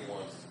year what he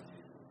wants to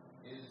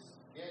do is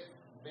get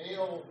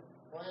male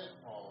plant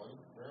pollen,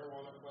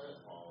 marijuana plant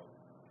pollen,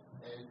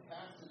 and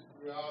cast it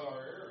throughout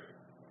our area.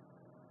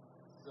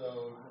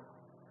 So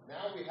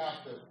now we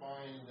have to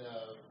find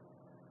a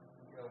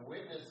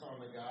witness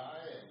on the guy,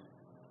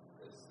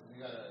 and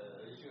we got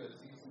to issue a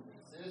cease and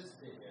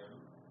desist to him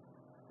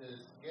to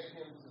get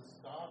him to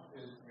stop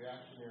his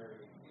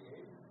reactionary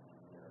behavior.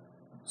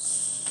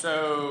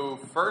 So,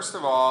 first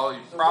of all,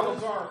 how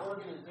is our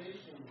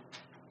organization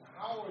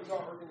going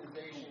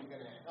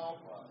to help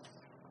us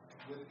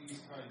with these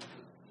kinds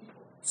of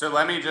people? So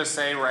let me just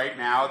say right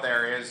now,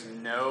 there is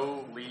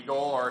no legal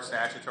or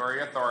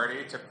statutory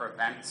authority to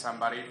prevent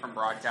somebody from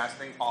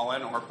broadcasting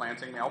pollen or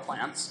planting male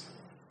plants.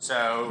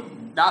 So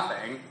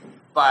nothing.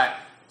 But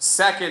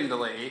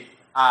secondly,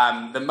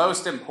 the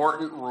most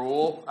important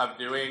rule of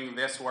doing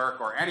this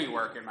work or any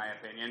work, in my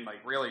opinion, like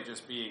really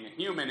just being a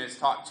human, is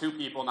talk to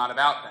people, not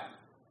about them.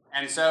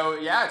 And so,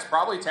 yeah, it's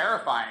probably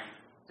terrifying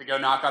to go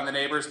knock on the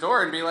neighbor's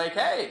door and be like,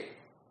 hey,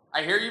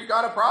 I hear you've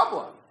got a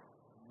problem.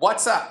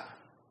 What's up?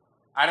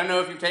 I don't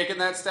know if you've taken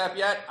that step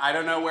yet. I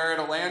don't know where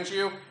it'll land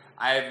you.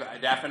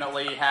 I've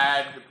definitely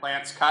had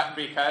plants cut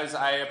because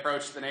I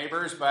approached the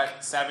neighbors,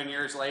 but 7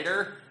 years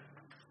later,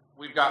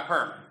 we've got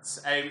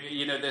permits.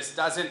 This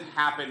doesn't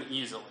happen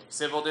easily.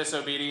 Civil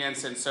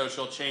disobedience and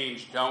social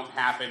change don't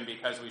happen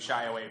because we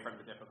shy away from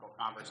the difficult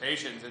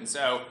conversations. And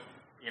so,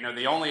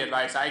 the only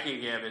advice I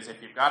can give is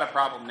if you've got a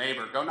problem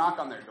neighbor, go knock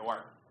on their door.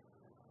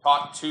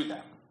 Talk to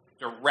them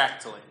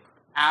directly.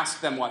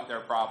 Ask them what their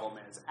problem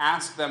is.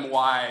 Ask them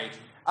why.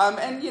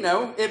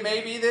 It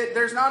may be that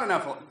there's not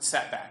enough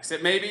setbacks.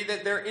 It may be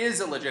that there is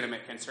a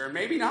legitimate concern.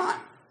 Maybe not.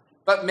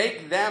 But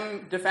make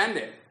them defend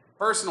it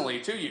personally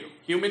to you.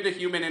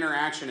 Human-to-human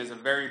interaction is a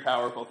very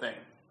powerful thing.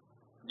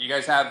 Do you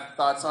guys have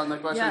thoughts on the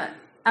question? Yeah,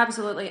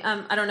 absolutely.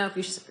 I don't know if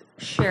you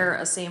share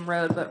a same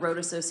road, but road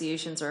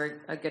associations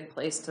are a good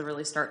place to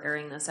really start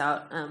airing this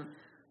out.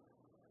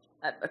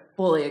 I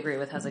fully agree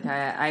with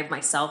Hezekiah. I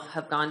myself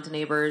have gone to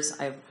neighbors.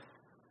 I've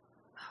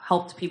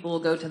helped people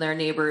go to their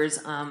neighbors.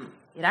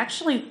 It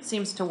actually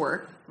seems to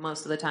work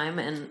most of the time.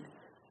 And,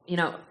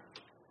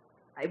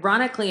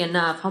 ironically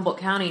enough, Humboldt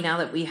County, now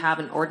that we have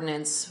an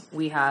ordinance,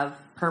 we have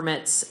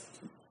permits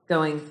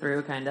going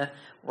through, kind of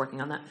working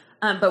on that.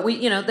 But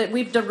that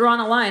we've drawn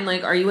a line,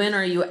 like, are you in or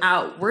are you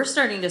out? We're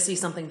starting to see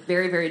something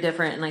very, very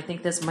different. And I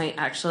think this might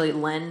actually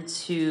lend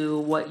to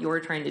what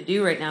you're trying to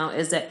do right now,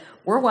 is that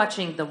we're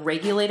watching the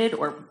regulated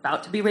or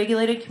about to be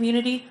regulated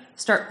community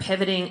start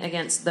pivoting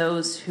against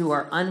those who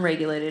are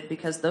unregulated,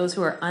 because those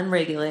who are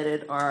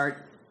unregulated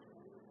are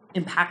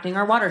impacting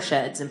our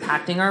watersheds,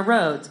 impacting our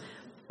roads,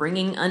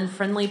 bringing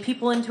unfriendly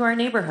people into our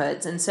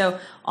neighborhoods. And so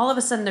all of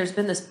a sudden there's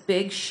been this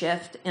big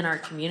shift in our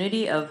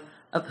community of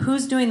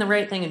who's doing the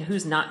right thing and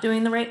who's not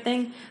doing the right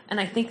thing. And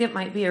I think it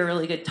might be a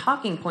really good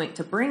talking point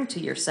to bring to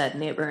your said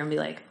neighbor and be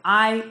like,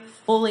 I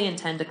fully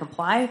intend to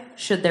comply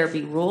should there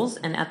be rules.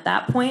 And at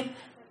that point,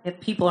 if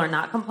people are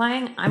not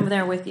complying, I'm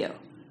there with you.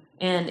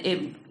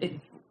 And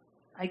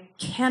I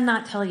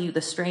cannot tell you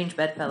the strange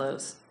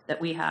bedfellows that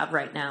we have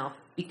right now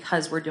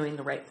because we're doing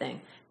the right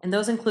thing. And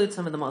those include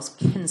some of the most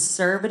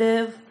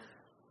conservative,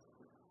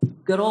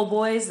 good old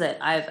boys that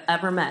I've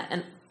ever met.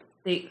 And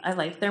I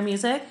like their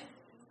music,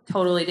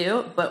 totally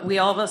do, but we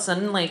all of a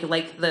sudden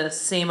like the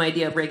same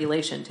idea of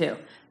regulation too.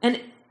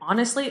 And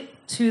honestly,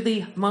 to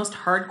the most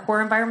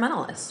hardcore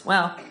environmentalists,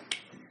 well,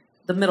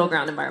 the middle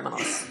ground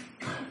environmentalists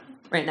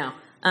right now.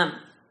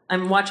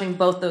 I'm watching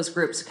both those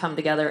groups come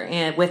together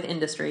and with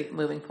industry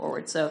moving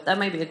forward. So that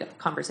might be a good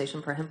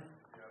conversation for him.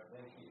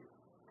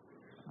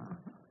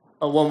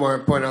 One more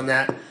point on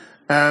that.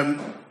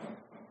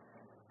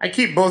 I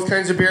keep both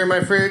kinds of beer in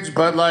my fridge,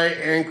 Bud Light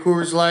and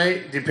Coors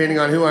Light, depending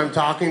on who I'm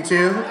talking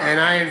to. And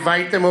I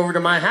invite them over to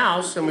my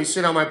house, and we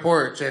sit on my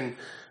porch. And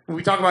when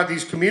we talk about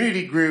these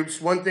community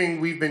groups, one thing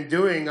we've been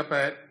doing up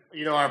at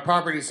our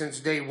property since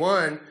day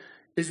one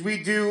is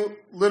we do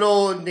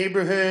little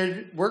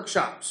neighborhood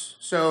workshops.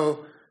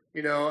 So,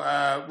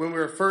 when we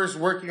were first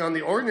working on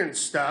the ordinance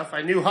stuff,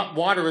 I knew hot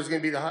water was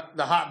going to be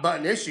the hot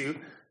button issue.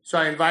 So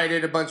I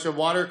invited a bunch of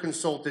water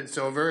consultants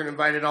over and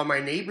invited all my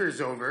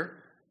neighbors over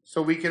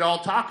so we could all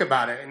talk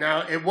about it.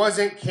 Now, it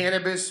wasn't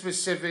cannabis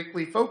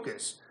specifically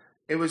focused.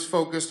 It was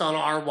focused on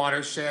our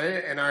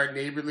watershed and our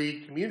neighborly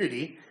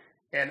community.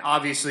 And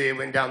obviously it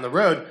went down the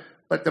road.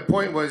 But the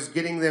point was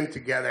getting them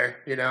together,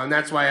 and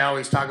that's why I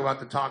always talk about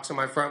the talks on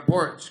my front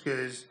porch,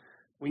 because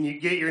when you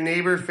get your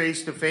neighbor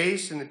face to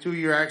face and the two of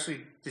you are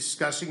actually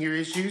discussing your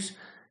issues,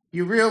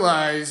 you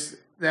realize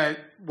that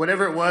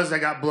whatever it was that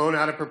got blown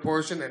out of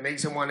proportion that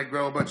makes him want to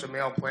grow a bunch of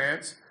male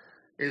plants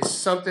is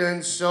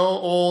something so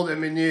old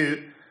and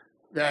minute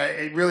that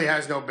it really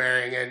has no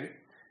bearing. And,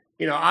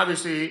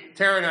 obviously,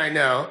 Terra and I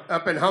know,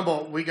 up in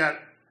Humboldt,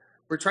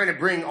 we're trying to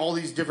bring all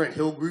these different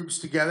hill groups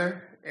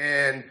together,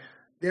 and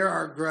there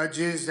are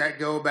grudges that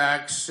go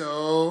back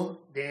so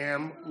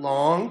damn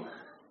long.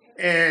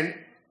 And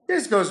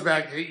this goes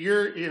back to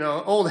your,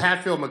 old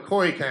Hatfield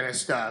McCoy kind of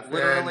stuff.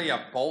 Literally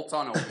a bolt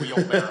on a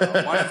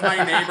wheelbarrow. One of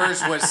my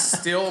neighbors was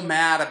still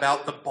mad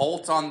about the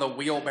bolt on the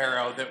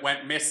wheelbarrow that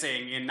went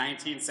missing in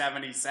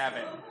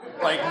 1977.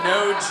 Like,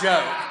 no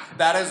joke.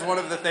 That is one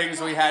of the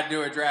things we had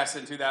to address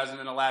in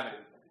 2011.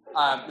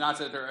 Not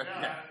to...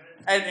 Yeah.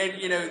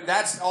 And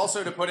that's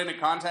also to put into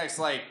context,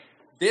 like,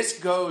 this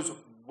goes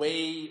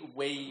way,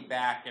 way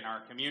back in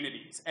our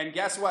communities. And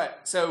guess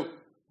what? So...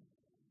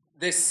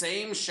 this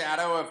same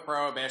shadow of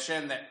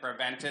prohibition that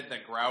prevented the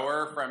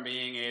grower from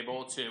being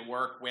able to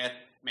work with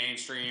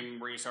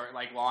mainstream resource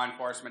like law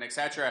enforcement,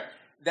 etc.,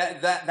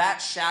 that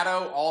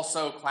shadow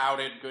also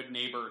clouded good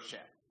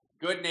neighborship.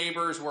 Good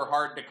neighbors were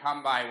hard to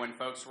come by when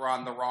folks were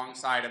on the wrong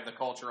side of the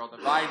cultural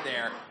divide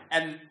there,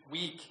 and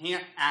we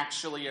can't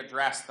actually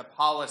address the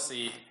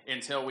policy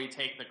until we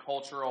take the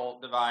cultural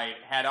divide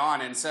head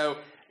on. And so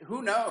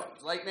who knows?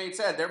 Like Nate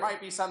said, there might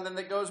be something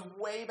that goes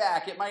way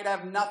back. It might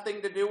have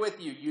nothing to do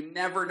with you. You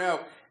never know.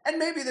 And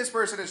maybe this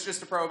person is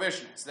just a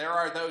prohibitionist. There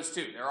are those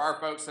too. There are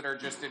folks that are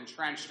just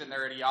entrenched in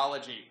their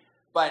ideology.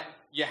 but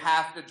you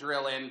have to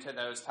drill into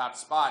those tough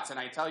spots. And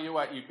I tell you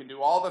what, you can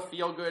do all the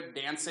feel-good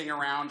dancing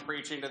around,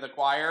 preaching to the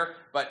choir,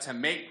 but to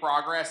make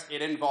progress,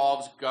 it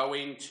involves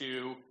going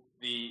to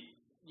the,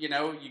 you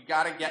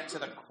got to get to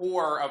the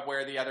core of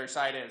where the other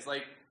side is.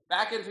 Like,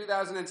 back in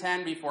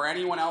 2010, before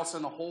anyone else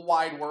in the whole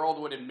wide world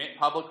would admit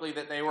publicly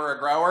that they were a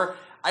grower,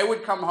 I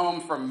would come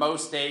home from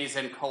most days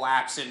and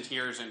collapse in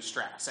tears and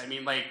stress. I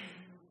mean, like,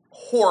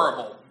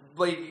 horrible.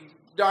 Like,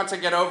 not to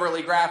get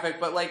overly graphic,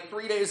 but like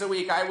 3 days a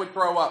week, I would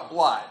throw up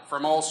blood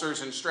from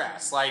ulcers and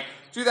stress. Like,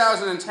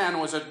 2010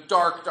 was a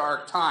dark,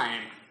 dark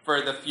time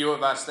for the few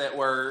of us that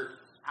were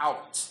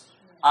out.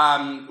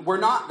 We're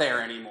not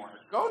there anymore.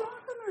 Go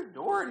knock on their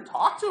door and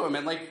talk to them,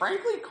 and like,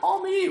 frankly,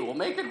 call me. We'll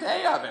make a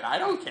day of it. I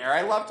don't care.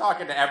 I love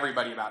talking to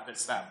everybody about this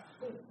stuff.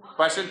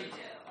 Question?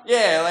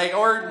 Yeah, like,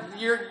 or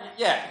you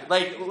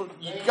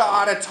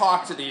gotta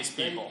talk to these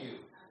people. Thank you.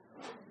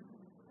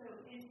 So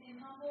in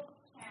Humboldt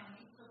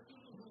County, for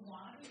people who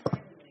want to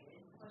be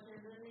regulated, but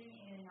they're living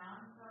in a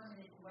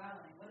non-permanent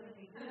dwelling, what do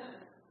they do?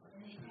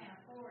 And they can't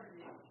afford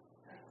to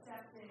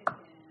accept it and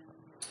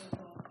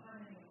go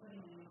permanent and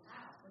putting in a new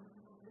house. What do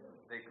people do?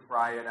 They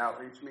cry at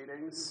outreach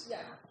meetings.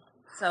 Yeah.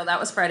 So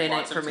that was Friday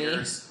night Lots for of me.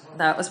 tears.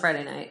 That was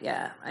Friday night,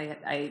 yeah.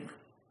 I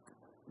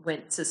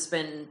went to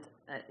spend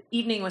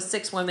evening with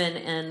 6 women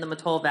in the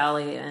Mattole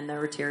Valley, and there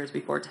were tears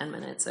before 10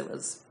 minutes. It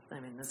was,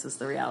 this is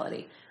the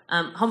reality.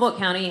 Humboldt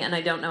County, and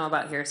I don't know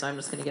about here, so I'm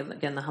just going to give,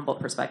 again, the Humboldt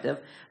perspective.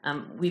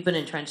 We've been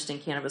entrenched in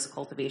cannabis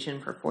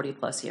cultivation for 40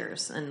 plus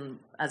years. And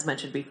as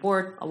mentioned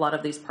before, a lot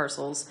of these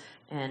parcels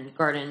and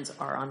gardens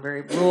are on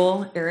very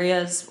rural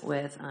areas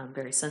with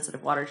very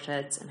sensitive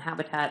watersheds and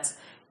habitats.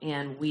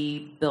 And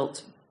we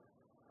built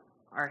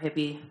our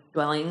hippie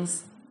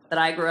dwellings that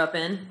I grew up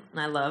in and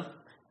I love.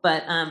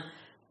 But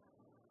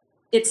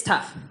it's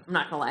tough. I'm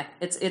not gonna lie.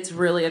 It's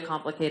really a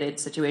complicated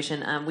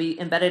situation. We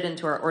embedded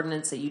into our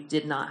ordinance that you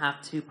did not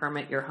have to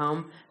permit your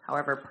home.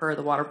 However, per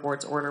the water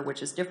board's order,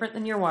 which is different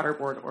than your water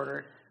board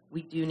order,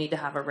 we do need to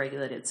have a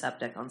regulated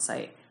septic on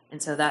site.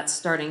 And so that's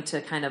starting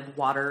to kind of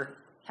water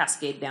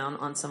cascade down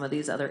on some of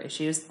these other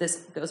issues.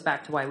 This goes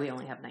back to why we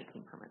only have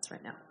 19 permits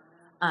right now.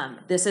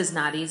 This is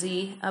not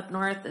easy up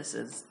north. This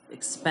is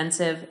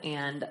expensive,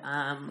 and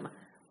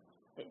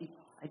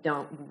I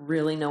don't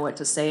really know what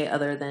to say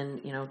other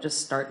than,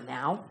 just start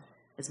now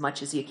as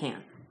much as you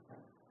can.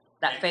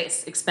 That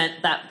face,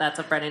 that's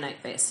a Friday night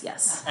face,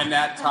 yes. And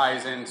that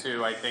ties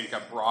into, I think,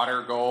 a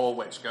broader goal,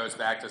 which goes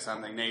back to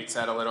something Nate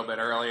said a little bit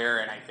earlier,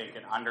 and I think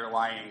an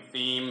underlying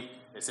theme.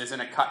 This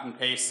isn't a cut and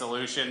paste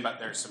solution, but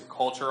there's some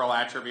cultural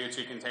attributes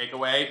you can take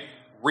away.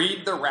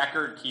 Read the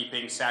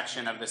record-keeping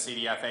section of the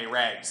CDFA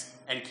regs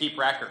and keep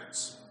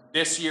records.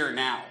 This year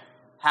now.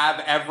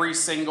 Have every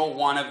single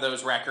one of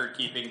those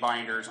record-keeping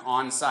binders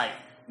on site.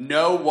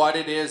 Know what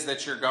it is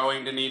that you're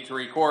going to need to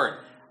record.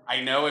 I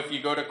know if you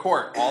go to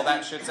court, all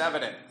that shit's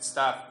evidence.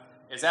 Stuff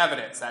is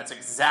evidence. That's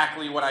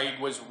exactly what I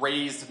was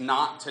raised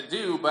not to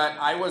do, but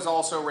I was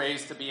also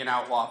raised to be an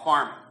outlaw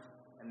farmer.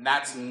 And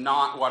that's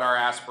not what our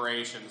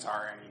aspirations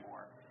are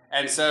anymore.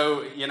 And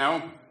so, you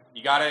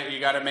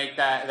gotta make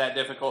that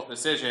difficult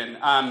decision.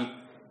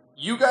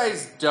 You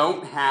guys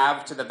don't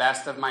have, to the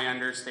best of my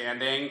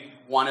understanding,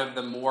 one of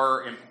the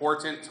more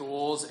important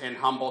tools in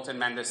Humboldt and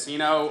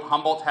Mendocino.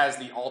 Humboldt has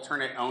the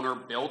alternate owner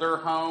builder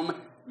home.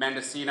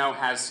 Mendocino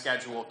has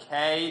Schedule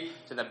K.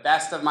 To the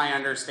best of my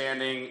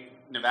understanding,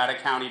 Nevada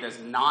County does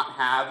not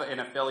have an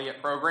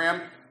affiliate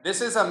program.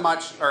 This is an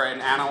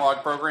analog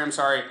program,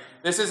 sorry.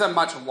 This is a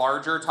much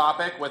larger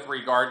topic with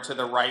regard to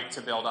the right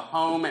to build a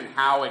home and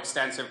how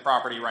extensive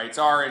property rights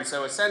are. And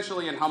so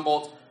essentially in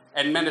Humboldt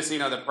and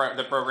Mendocino,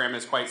 the program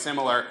is quite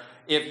similar.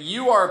 If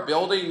you are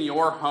building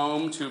your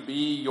home to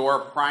be your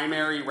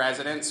primary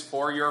residence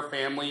for your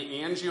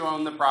family, and you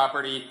own the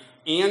property,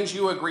 and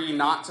you agree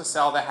not to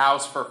sell the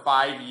house for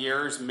 5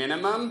 years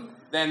minimum,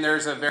 then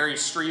there's a very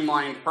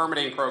streamlined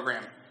permitting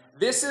program.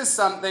 This is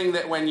something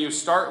that when you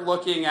start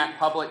looking at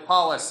public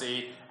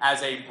policy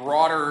as a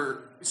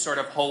broader sort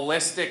of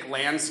holistic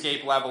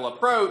landscape level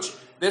approach,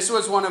 this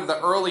was one of the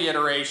early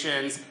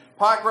iterations.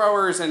 Pot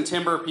growers and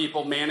timber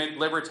people,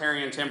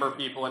 libertarian timber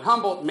people in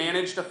Humboldt,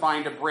 managed to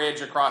find a bridge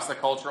across the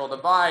cultural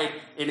divide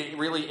in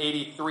really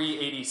 83,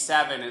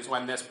 87 is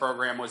when this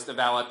program was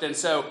developed. And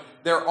so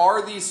there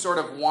are these sort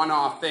of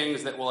one-off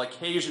things that will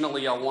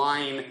occasionally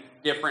align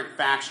different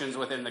factions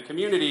within the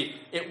community.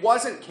 It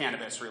wasn't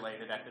cannabis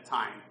related at the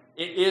time.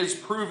 It is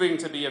proving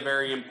to be a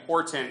very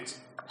important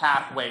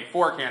pathway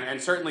for cannabis,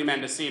 and certainly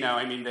Mendocino.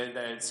 I mean,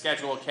 the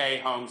Schedule K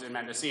homes in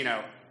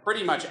Mendocino,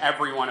 pretty much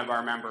every one of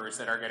our members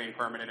that are getting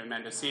permitted in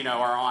Mendocino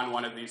are on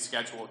one of these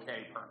Schedule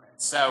K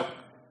permits. So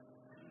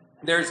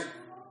there's,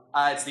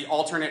 it's the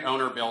alternate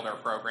owner builder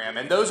program,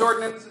 and those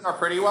ordinances are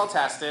pretty well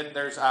tested.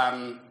 There's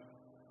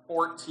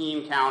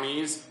 14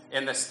 counties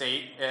in the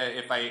state,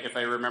 if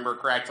I remember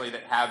correctly,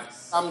 that have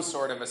some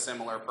sort of a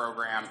similar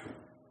program.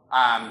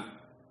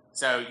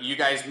 So you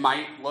guys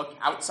might look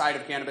outside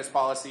of cannabis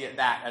policy at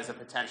that as a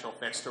potential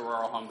fix to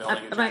rural home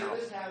building in general.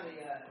 They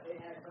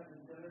had something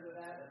similar to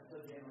that until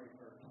January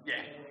 1st. Yeah.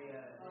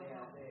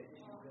 They issued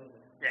building.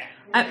 Yeah.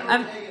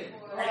 I'm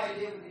Our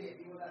idea would be to get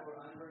people that were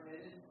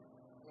unpermitted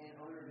and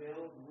owner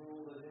bills,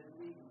 rule of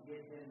entity,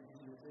 get them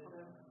into the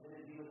system, and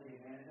then people take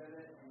advantage of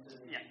it, and so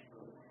they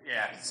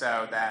Yeah,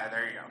 so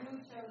there you go.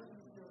 Who chose to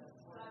do it?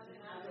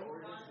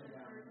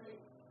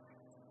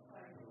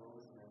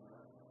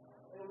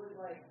 It was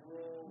like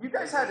rule. You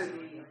guys had it.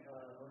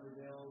 Owner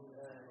bills.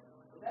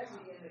 It's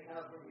actually in the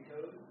California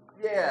code.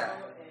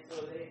 Yeah. And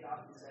so they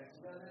adopted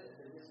sections of it.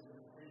 But this is the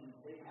thing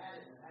they've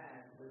had it in the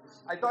past. But this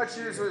is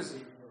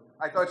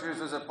I thought yours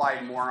was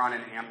applied more on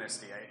an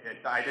amnesty.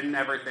 I didn't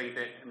ever think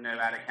that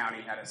Nevada County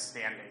had a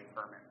standing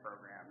permit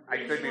program. I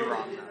could be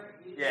wrong.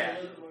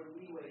 Yeah. A little more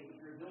leeway. If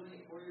you're building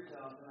it for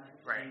yourself, then I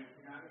Right.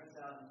 you're not going to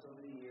sell it in so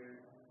many years.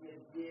 You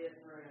have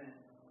different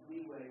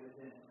leeway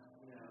within,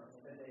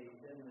 but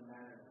it doesn't even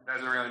matter.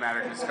 Doesn't really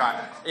matter. Just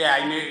yeah,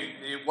 I knew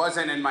it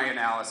wasn't in my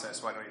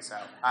analysis what we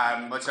said.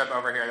 Let's jump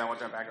over here, then we'll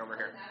jump back over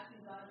here.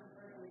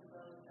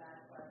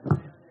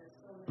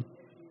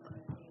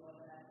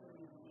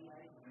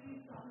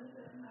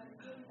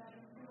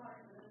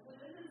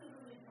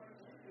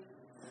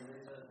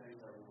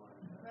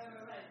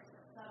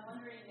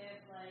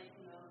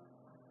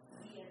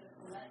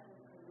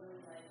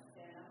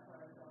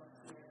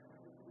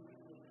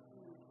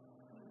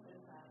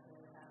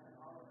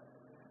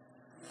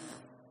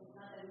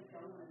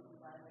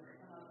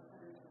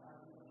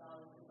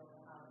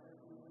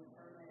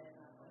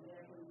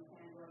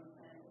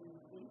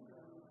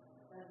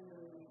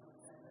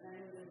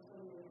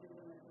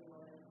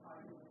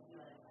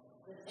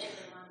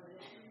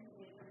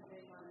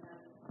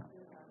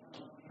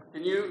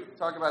 Can you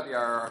talk about the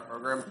RR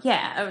program?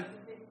 Yeah,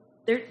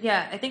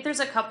 I think there's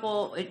a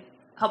couple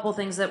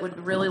things that would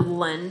really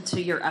lend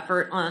to your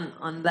effort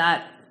on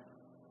that,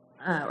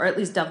 or at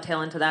least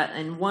dovetail into that.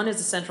 And one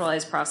is a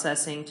centralized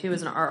processing, 2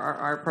 is an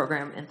RRR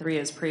program, and 3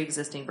 is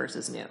pre-existing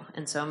versus new.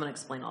 And so I'm going to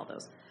explain all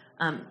those.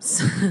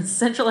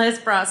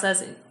 Centralized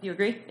processing. You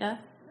agree? Yeah.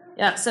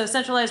 Yeah. So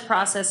centralized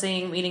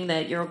processing, meaning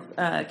that your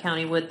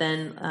county would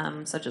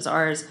then, such as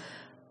ours,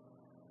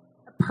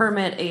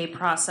 permit a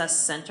process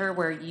center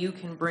where you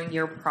can bring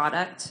your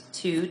product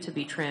to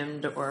be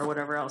trimmed or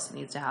whatever else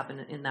needs to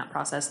happen in that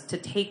process to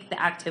take the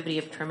activity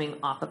of trimming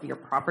off of your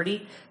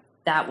property.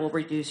 That will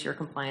reduce your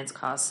compliance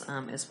costs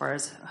as far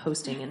as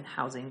hosting and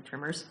housing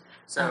trimmers.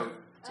 So,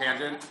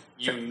 tangent,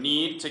 you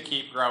need to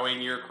keep growing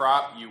your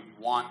crop. You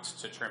want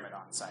to trim it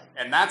on site.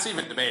 And that's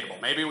even debatable.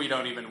 Maybe we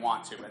don't even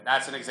want to, but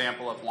that's an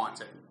example of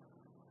wanting.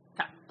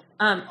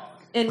 Okay.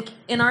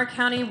 In our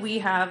county, we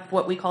have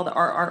what we call the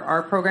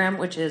RRR program,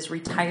 which is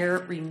retire,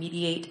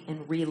 remediate,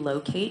 and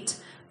relocate.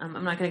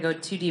 I'm not going to go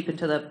too deep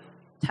into the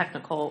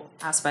technical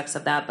aspects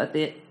of that, but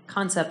the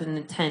concept and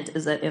intent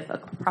is that if a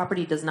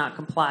property does not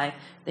comply,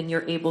 then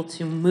you're able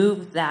to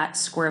move that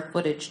square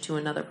footage to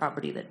another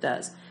property that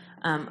does.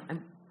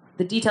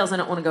 The details I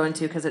don't want to go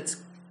into because it's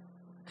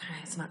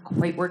not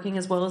quite working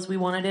as well as we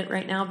wanted it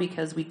right now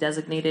because we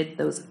designated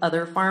those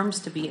other farms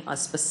to be a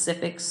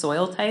specific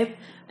soil type.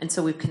 And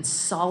so we've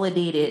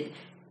consolidated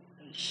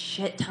a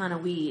shit ton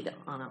of weed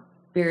on a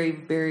very,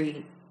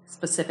 very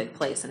specific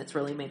place, and it's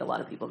really made a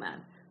lot of people mad.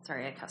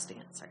 Sorry, I cussed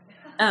again. Sorry.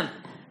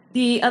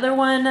 The other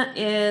one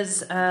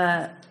is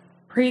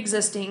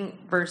pre-existing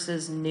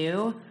versus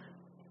new.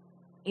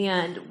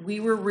 And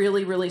we were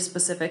really, really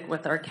specific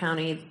with our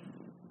county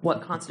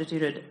what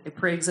constituted a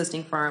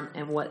pre-existing farm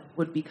and what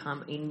would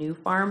become a new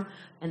farm.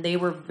 And they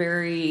were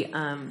very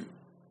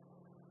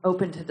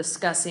open to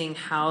discussing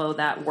how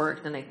that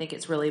worked, and I think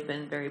it's really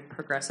been very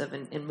progressive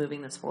in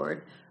moving this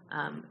forward.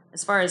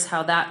 As far as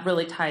how that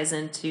really ties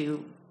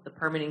into the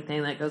permitting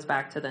thing, that goes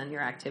back to then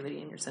your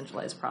activity and your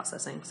centralized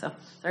processing. So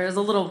there's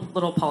a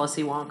little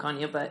policy wonk on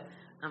you, but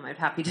I'm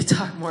happy to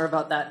talk more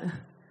about that at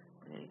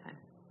any time.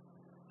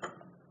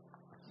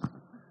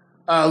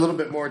 A little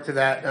bit more to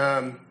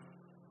that.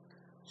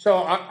 So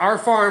our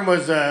farm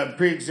was a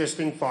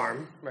pre-existing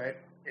farm, right?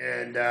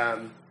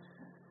 And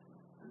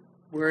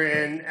we're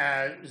in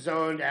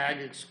zoned ag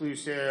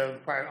exclusive,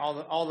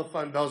 all the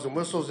fun bells and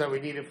whistles that we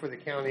needed for the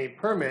county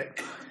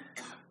permit.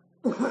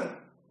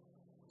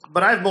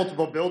 But I have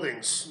multiple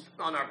buildings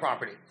on our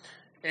property.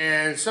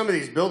 And some of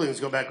these buildings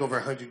go back over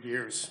 100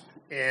 years.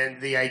 And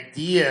the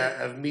idea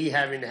of me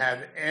having to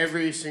have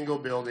every single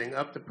building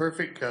up to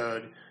perfect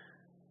code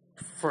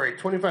for a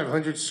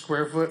 2,500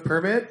 square foot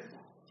permit,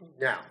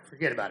 no,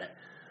 forget about it.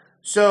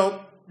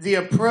 So the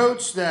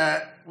approach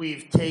that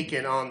we've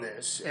taken on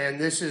this, and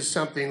this is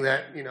something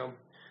that,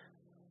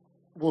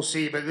 we'll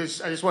see, but I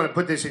just want to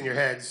put this in your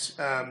heads.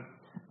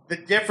 The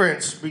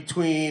difference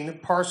between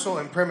parcel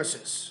and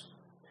premises.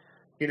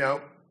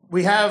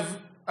 We have,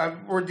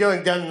 we're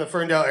dealing down in the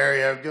Ferndale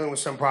area, dealing with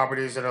some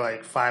properties that are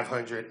like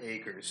 500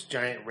 acres,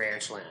 giant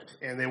ranch land,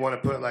 and they want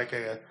to put like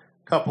a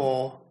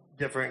couple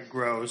different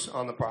grows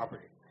on the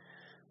property.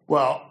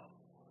 Well,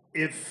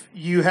 if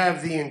you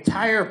have the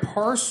entire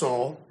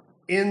parcel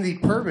in the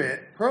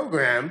permit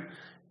program,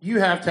 you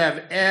have to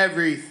have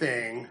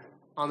everything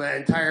on that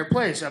entire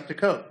place up to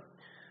code.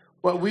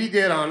 What we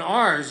did on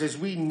ours is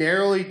we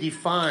narrowly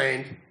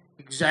defined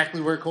exactly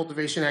where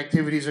cultivation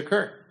activities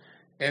occur.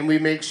 and we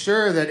make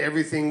sure that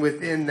everything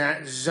within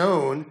that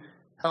zone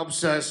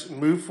helps us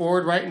move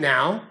forward right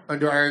now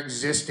under our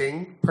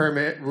existing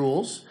permit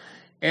rules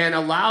and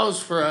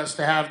allows for us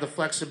to have the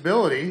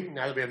flexibility.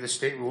 Now that we have the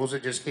state rules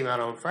that just came out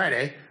on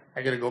Friday,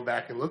 I got to go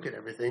back and look at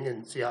everything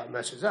and see how it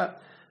messes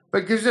up.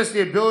 But gives us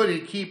the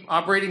ability to keep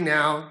operating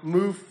now,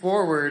 move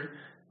forward,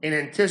 and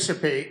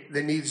anticipate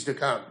the needs to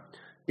come.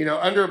 You know,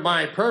 under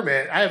my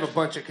permit, I have a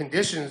bunch of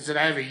conditions that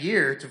I have a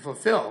year to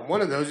fulfill.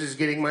 One of those is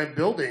getting my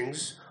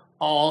buildings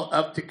all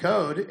up to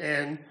code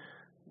and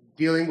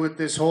dealing with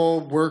this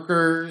whole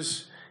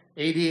workers,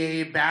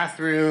 ADA,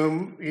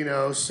 bathroom, you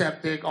know,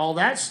 septic, all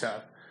that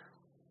stuff.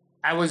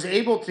 I was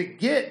able to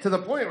get to the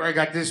point where I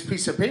got this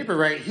piece of paper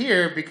right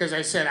here because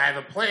I said I have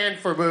a plan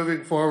for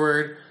moving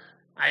forward.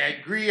 I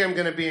agree I'm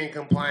going to be in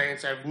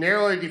compliance. I've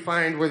narrowly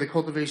defined where the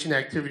cultivation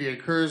activity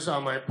occurs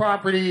on my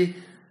property.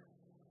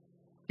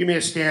 Give me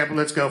a stamp and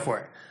let's go for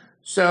it.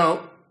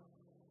 So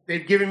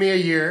they've given me a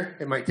year.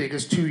 It might take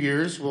us 2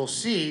 years. We'll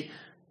see.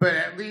 But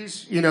at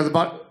least, you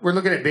know, we're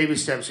looking at baby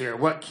steps here.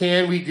 What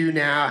can we do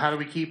now? How do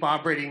we keep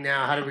operating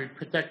now? How do we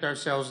protect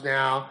ourselves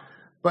now?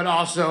 But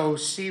also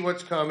see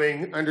what's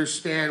coming,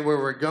 understand where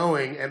we're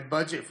going, and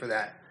budget for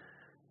that.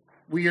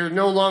 We are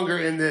no longer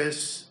in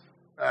this.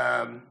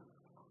 I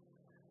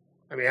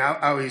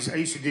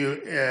used to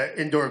do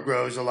indoor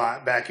grows a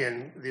lot back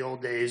in the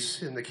old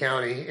days in the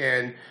county,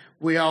 and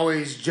we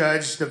always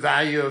judged the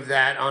value of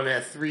that on a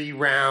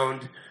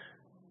 3-round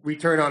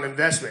return on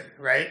investment,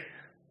 right?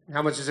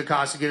 How much does it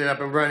cost to get it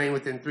up and running?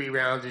 Within 3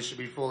 rounds, it should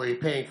be fully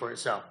paying for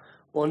itself.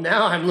 Well,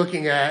 now I'm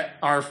looking at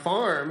our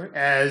farm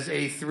as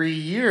a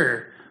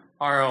 3-year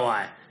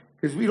ROI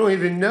because we don't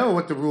even know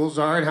what the rules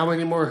are and how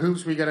many more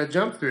hoops we got to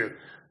jump through.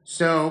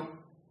 So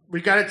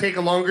we got to take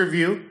a longer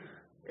view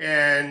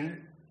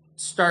and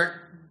start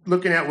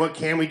looking at what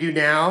can we do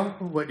now,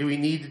 what do we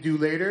need to do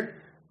later,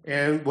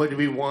 and what do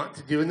we want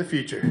to do in the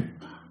future.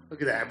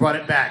 Look at that. I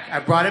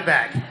brought it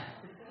back.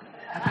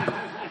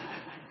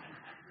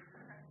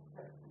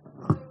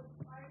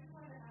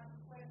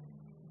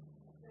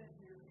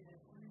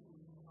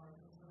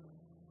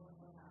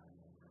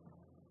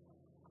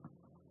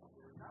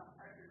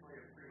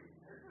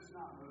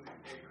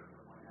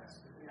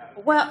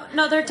 Well,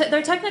 no, there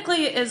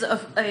technically is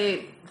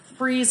a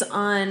freeze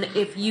on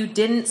if you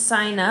didn't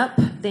sign up,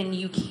 then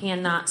you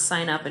cannot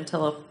sign up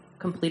until a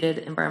completed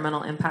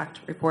environmental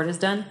impact report is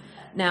done.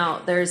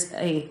 Now, there's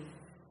a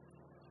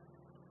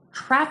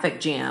traffic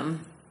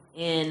jam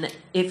in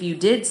if you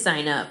did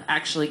sign up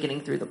actually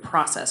getting through the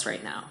process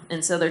right now.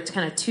 And so there's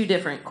kind of 2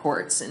 different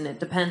courts, and it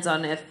depends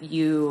on if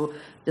you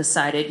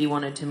decided you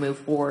wanted to move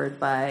forward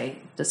by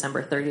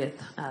December 30th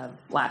of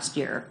last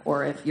year,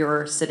 or if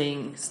you're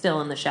sitting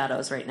still in the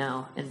shadows right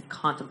now and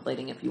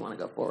contemplating if you want to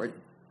go forward.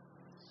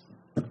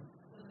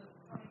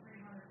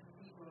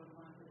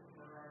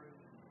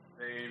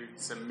 They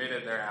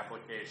submitted their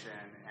application,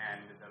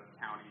 and the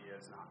county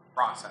is not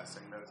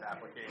processing those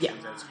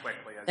applications as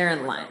quickly as they're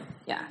in line.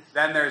 Yeah.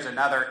 Then there's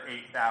another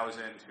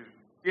 8,000 who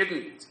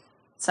didn't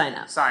sign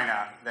up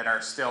that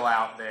are still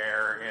out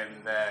there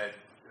in the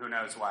who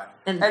knows what.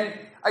 And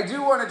I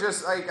do want to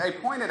just, I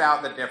pointed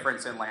out the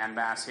difference in land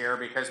mass here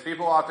because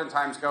people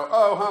oftentimes go,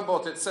 oh,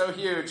 Humboldt, it's so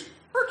huge.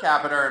 Per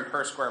capita and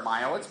per square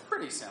mile, it's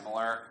pretty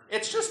similar.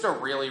 It's just a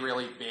really,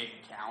 really big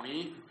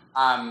county.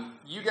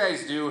 You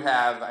guys do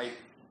have,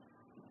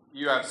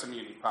 you have some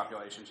unique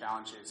population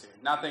challenges here.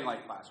 Nothing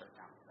like Placer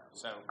County, though.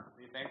 So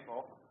be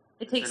thankful.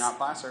 It takes, you're not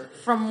Placer.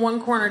 From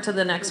one corner to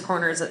the next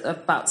corner is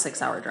about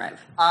 6-hour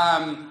drive.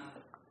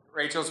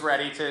 Rachel's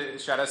ready to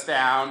shut us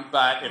down,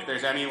 but if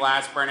there's any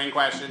last burning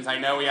questions, I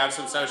know we have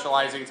some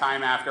socializing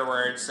time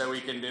afterwards, so we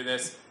can do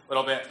this a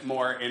little bit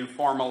more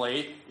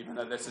informally, even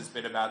though this has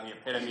been about the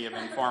epitome of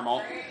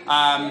informal.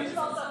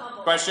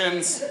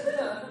 Questions?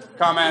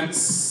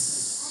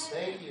 Comments?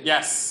 Thank you.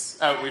 Yes.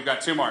 Oh, we've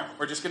got 2 more.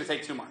 We're just going to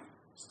take 2 more.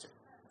 Just 2.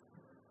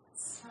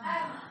 So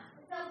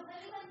when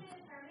you went through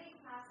the permitting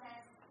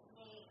process,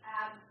 Nate,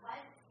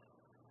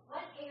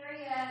 what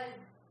areas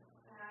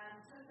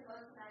took the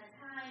most amount of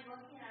time?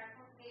 What can our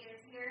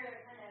cultivators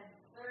here kind of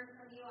learn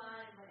from you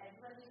on as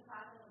you went through the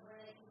process of where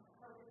they can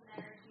focus some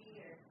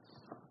energy, or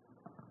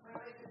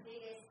where was the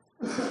biggest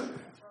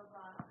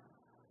roadblock?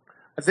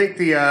 I think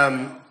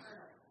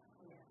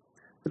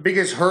the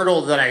biggest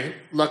hurdle that I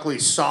luckily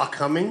saw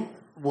coming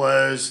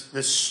was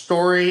the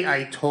story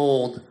I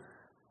told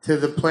to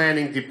the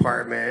planning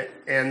department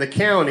and the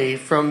county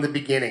from the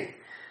beginning.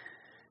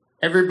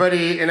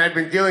 Everybody, and I've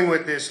been dealing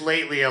with this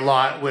lately a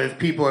lot with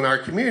people in our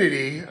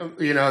community,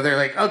 you know, they're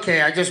like,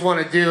 okay, I just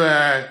want to do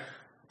a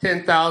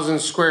 10,000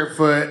 square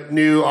foot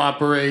new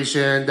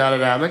operation,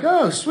 da-da-da. I'm like,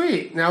 oh,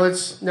 sweet. Now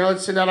let's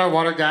send out our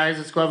water guys.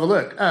 Let's go have a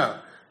look. Oh,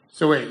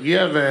 so wait, you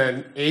have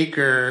an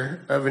acre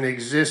of an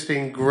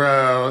existing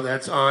grow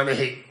that's on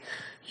a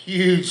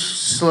huge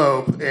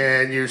slope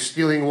and you're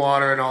stealing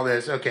water and all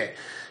this. Okay,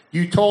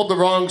 you told the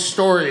wrong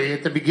story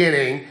at the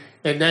beginning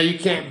and now you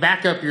can't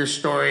back up your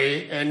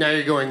story and now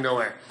you're going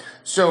nowhere.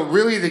 So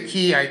really the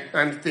key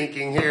I'm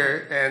thinking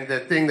here, and the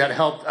thing that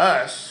helped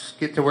us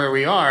get to where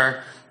we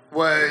are,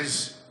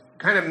 was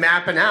kind of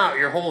mapping out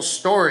your whole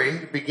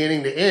story,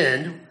 beginning to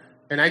end.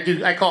 And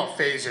I call it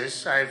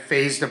phases. I have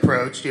phased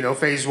approach.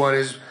 Phase 1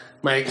 is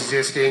my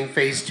existing,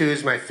 phase 2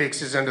 is my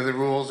fixes under the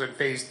rules, and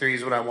phase 3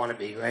 is what I want to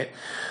be, right?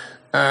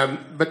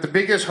 But the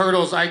biggest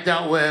hurdles I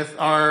dealt with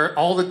are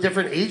all the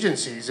different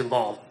agencies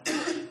involved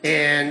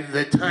and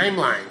the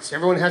timelines.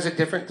 Everyone has a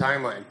different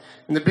timeline.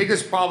 And the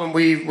biggest problem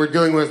we're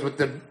dealing with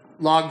the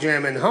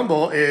logjam in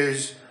Humboldt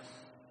is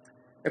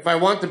if I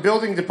want the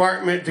building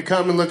department to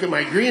come and look at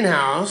my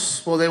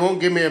greenhouse, well, they won't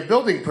give me a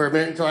building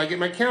permit until I get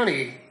my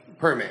county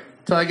permit,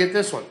 until I get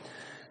this one.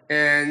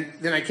 And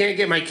then I can't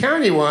get my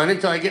county one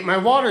until I get my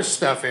water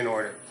stuff in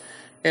order.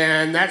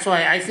 And that's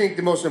why I think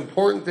the most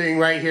important thing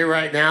right here,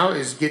 right now,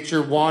 is get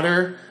your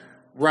water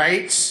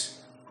rights,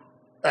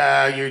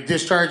 your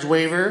discharge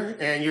waiver,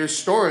 and your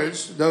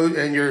storage,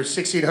 and your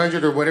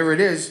 1600 or whatever it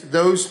is.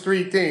 Those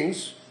 3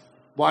 things,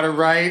 water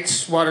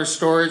rights, water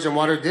storage, and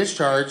water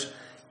discharge,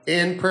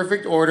 in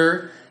perfect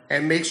order,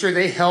 and make sure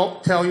they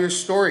help tell your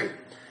story,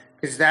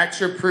 because that's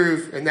your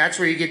proof, and that's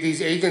where you get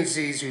these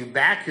agencies who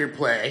back your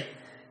play.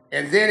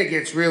 And then it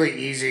gets really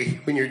easy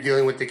when you're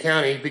dealing with the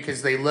county,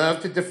 because they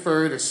love to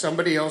defer to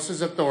somebody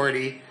else's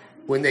authority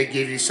when they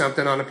give you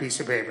something on a piece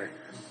of paper.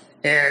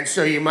 And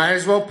so you might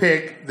as well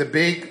pick the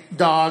big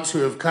dogs who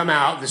have come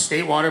out, the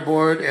state water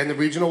board and the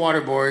regional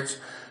water boards,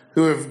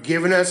 who have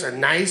given us a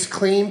nice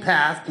clean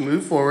path to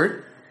move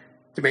forward,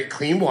 to make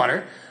clean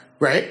water,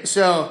 right?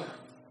 So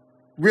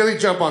really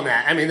jump on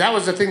that. I mean, that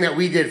was the thing that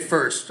we did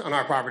first on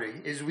our property,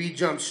 is we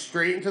jumped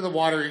straight into the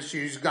water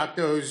issues, got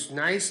those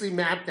nicely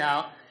mapped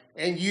out,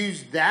 and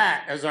used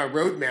that as our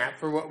roadmap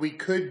for what we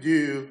could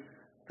do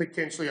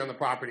potentially on the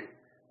property.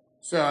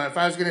 So if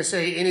I was going to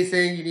say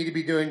anything you need to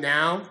be doing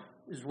now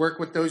is work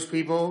with those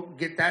people,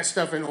 get that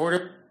stuff in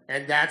order,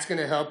 and that's going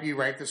to help you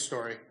write the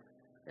story.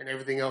 And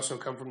everything else will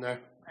come from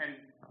there. And,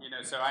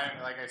 so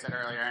like I said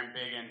earlier, I'm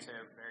big into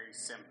very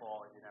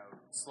simple,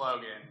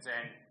 slogans.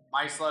 And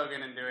my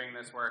slogan in doing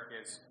this work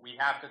is, we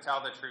have to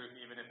tell the truth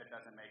even if it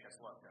doesn't make us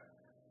look good.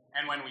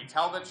 And when we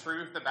tell the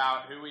truth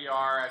about who we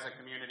are as a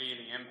community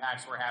and the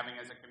impacts we're having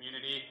as a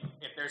community,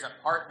 if there's a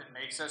part that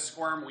makes us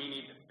squirm, we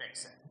need to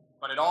fix it.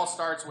 But it all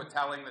starts with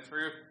telling the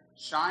truth.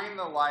 Shine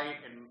the light,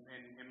 in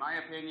my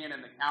opinion,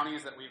 in the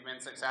counties that we've been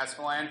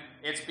successful in,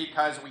 it's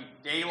because we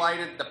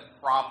daylighted the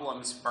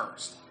problems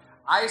first.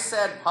 I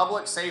said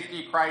public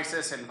safety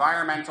crisis,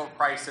 environmental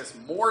crisis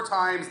more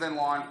times than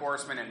law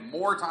enforcement and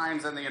more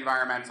times than the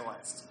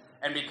environmentalists.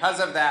 And because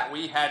of that,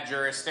 we had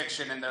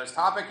jurisdiction in those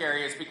topic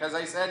areas, because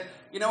I said,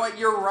 you know what,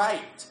 you're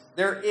right.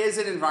 There is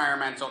an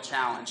environmental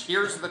challenge.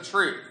 Here's the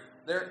truth.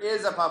 There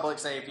is a public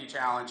safety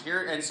challenge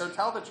here, and so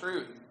tell the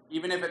truth.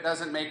 Even if it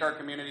doesn't make our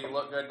community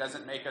look good,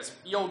 doesn't make us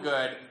feel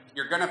good,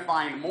 you're going to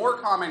find more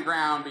common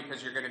ground,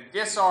 because you're going to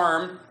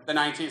disarm the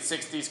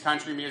 1960s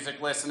country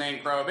music listening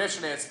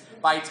prohibitionists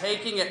by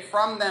taking it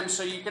from them,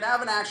 so you can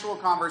have an actual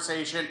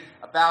conversation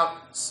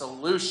about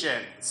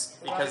solutions,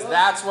 because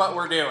that's what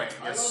we're doing,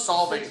 is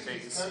solving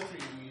things. Country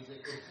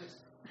music, it's just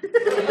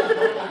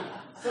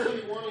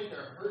somebody wanting to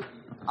hurt you.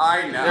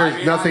 I know.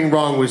 There's nothing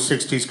wrong with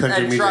 60s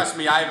country and music. trust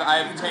me,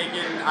 I've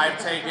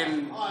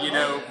taken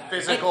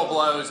physical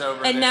blows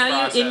over And this now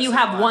process you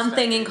have one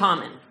thing in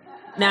common.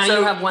 Now So,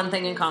 you have one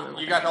thing in common.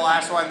 You got the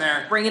last one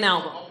there. Bring an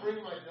album. I'll bring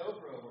my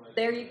dobro when I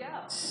There you go.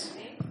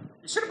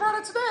 You should have brought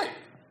it today.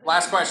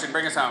 Last question.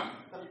 Bring us home.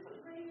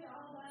 Bring it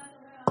all back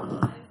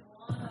around. I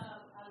want a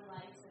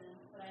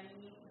license, but I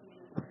need to be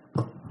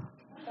in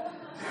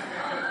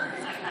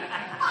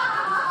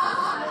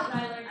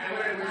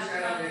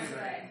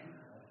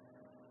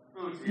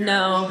the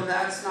No. Well,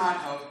 that's not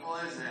hopeful,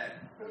 is it?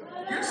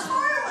 You're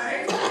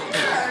smiling.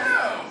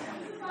 Yeah,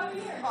 I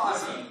know.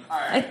 Awesome. All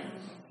right.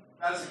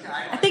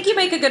 I think you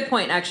make a good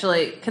point,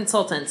 actually.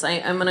 Consultants.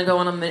 I'm going to go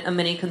on a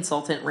mini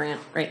consultant rant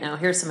right now.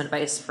 Here's some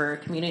advice for a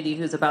community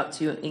who's about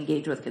to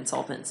engage with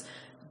consultants.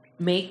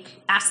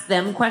 Ask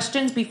them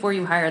questions before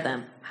you hire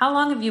them. How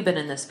long have you been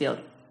in this field?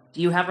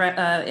 Do you have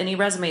any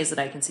resumes that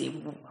I can see?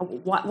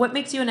 What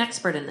makes you an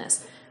expert in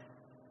this?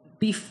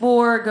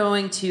 Before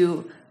going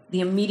to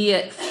the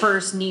immediate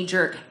first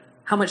knee-jerk,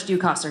 how much do you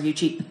cost? Are you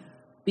cheap?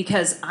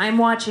 Because I'm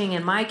watching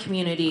in my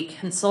community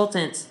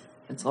consultants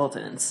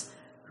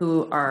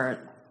who are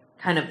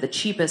kind of the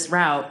cheapest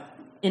route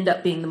end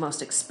up being the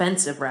most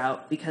expensive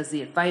route, because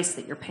the advice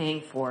that you're paying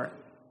for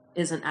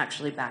isn't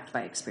actually backed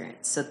by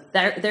experience. So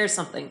there's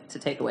something to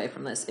take away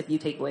from this. If you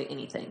take away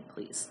anything,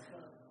 please.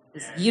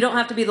 You don't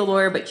have to be the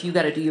lawyer, but you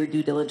got to do your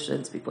due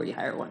diligence before you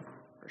hire one,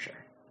 for sure.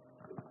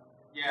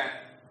 Yeah.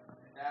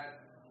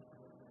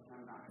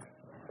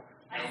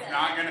 I'm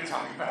not going to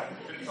talk about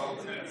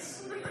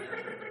consultants.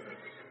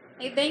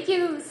 Hey, thank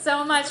you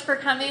so much for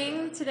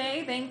coming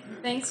today.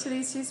 Thanks to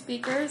these two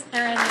speakers,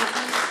 Terra and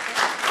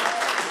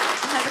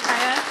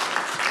Hezekiah.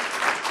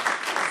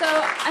 So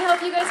I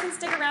hope you guys can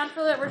stick around for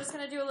a little bit. We're just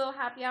going to do a little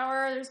happy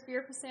hour. There's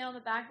beer for sale in the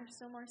back. There's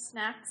still more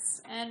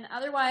snacks. And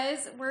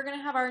otherwise, we're going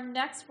to have our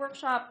next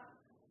workshop,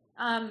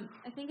 I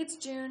think it's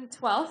June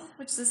 12th,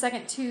 which is the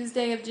second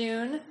Tuesday of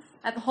June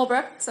at the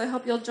Holbrook. So I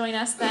hope you'll join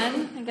us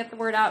then and get the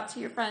word out to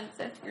your friends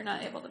if you're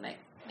not able to make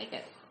make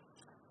it.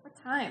 What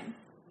time?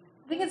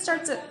 I think it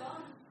starts at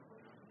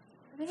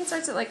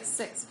like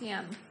 6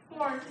 p.m.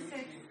 4 to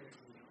 6.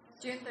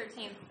 June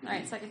 13th. All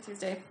right, second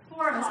Tuesday.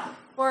 4 o'clock.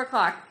 4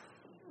 o'clock.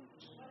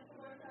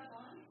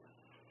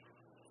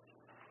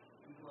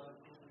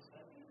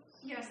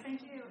 Yes,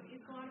 thank you.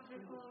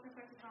 Ecological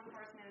perspective on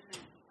forest management.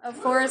 Of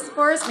forest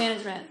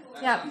management.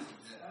 Yeah.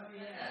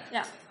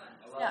 Yeah.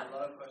 Yeah. A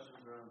lot of questions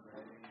around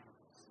grading.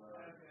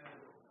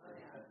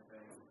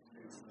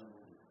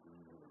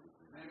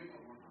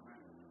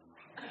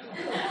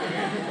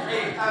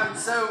 Hey,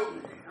 so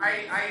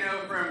I know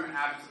from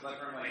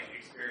like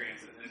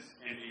experience that this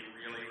can be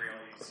really,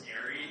 really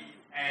scary.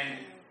 And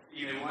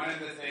one of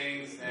the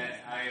things that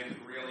I've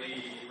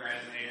really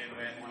resonated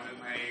with, one of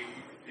my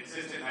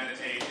consistent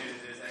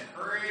meditations, is that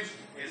courage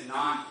is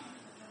not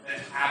the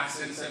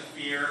absence of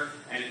fear,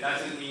 and it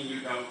doesn't mean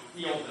you don't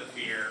feel the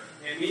fear.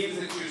 It means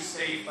that you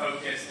stay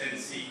focused and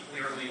see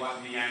clearly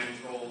what the end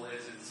goal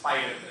is in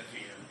spite of the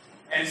fear.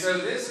 And so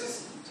this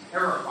is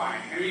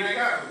terrifying. I mean,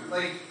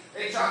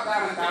 they chopped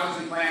down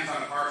 1,000 plants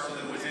on a parcel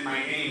that was in my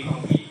name a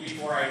week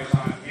before I was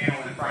on a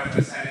panel in front of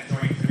a Senate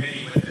Joint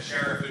Committee with the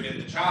sheriff who did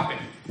the chopping.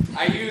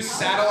 I used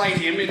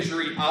satellite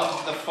imagery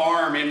of the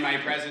farm in my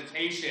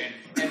presentation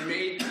and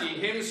made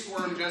him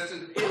squirm just as...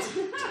 It's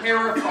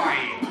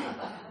terrifying.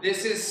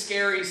 This is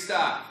scary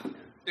stuff.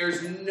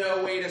 There's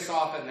no way to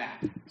soften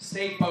that.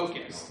 Stay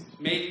focused.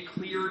 Make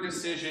clear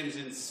decisions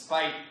in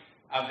spite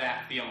of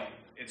that feeling.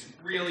 It's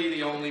really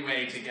the only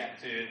way to get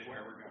to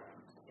where we're going.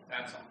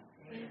 That's all.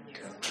 Thank you.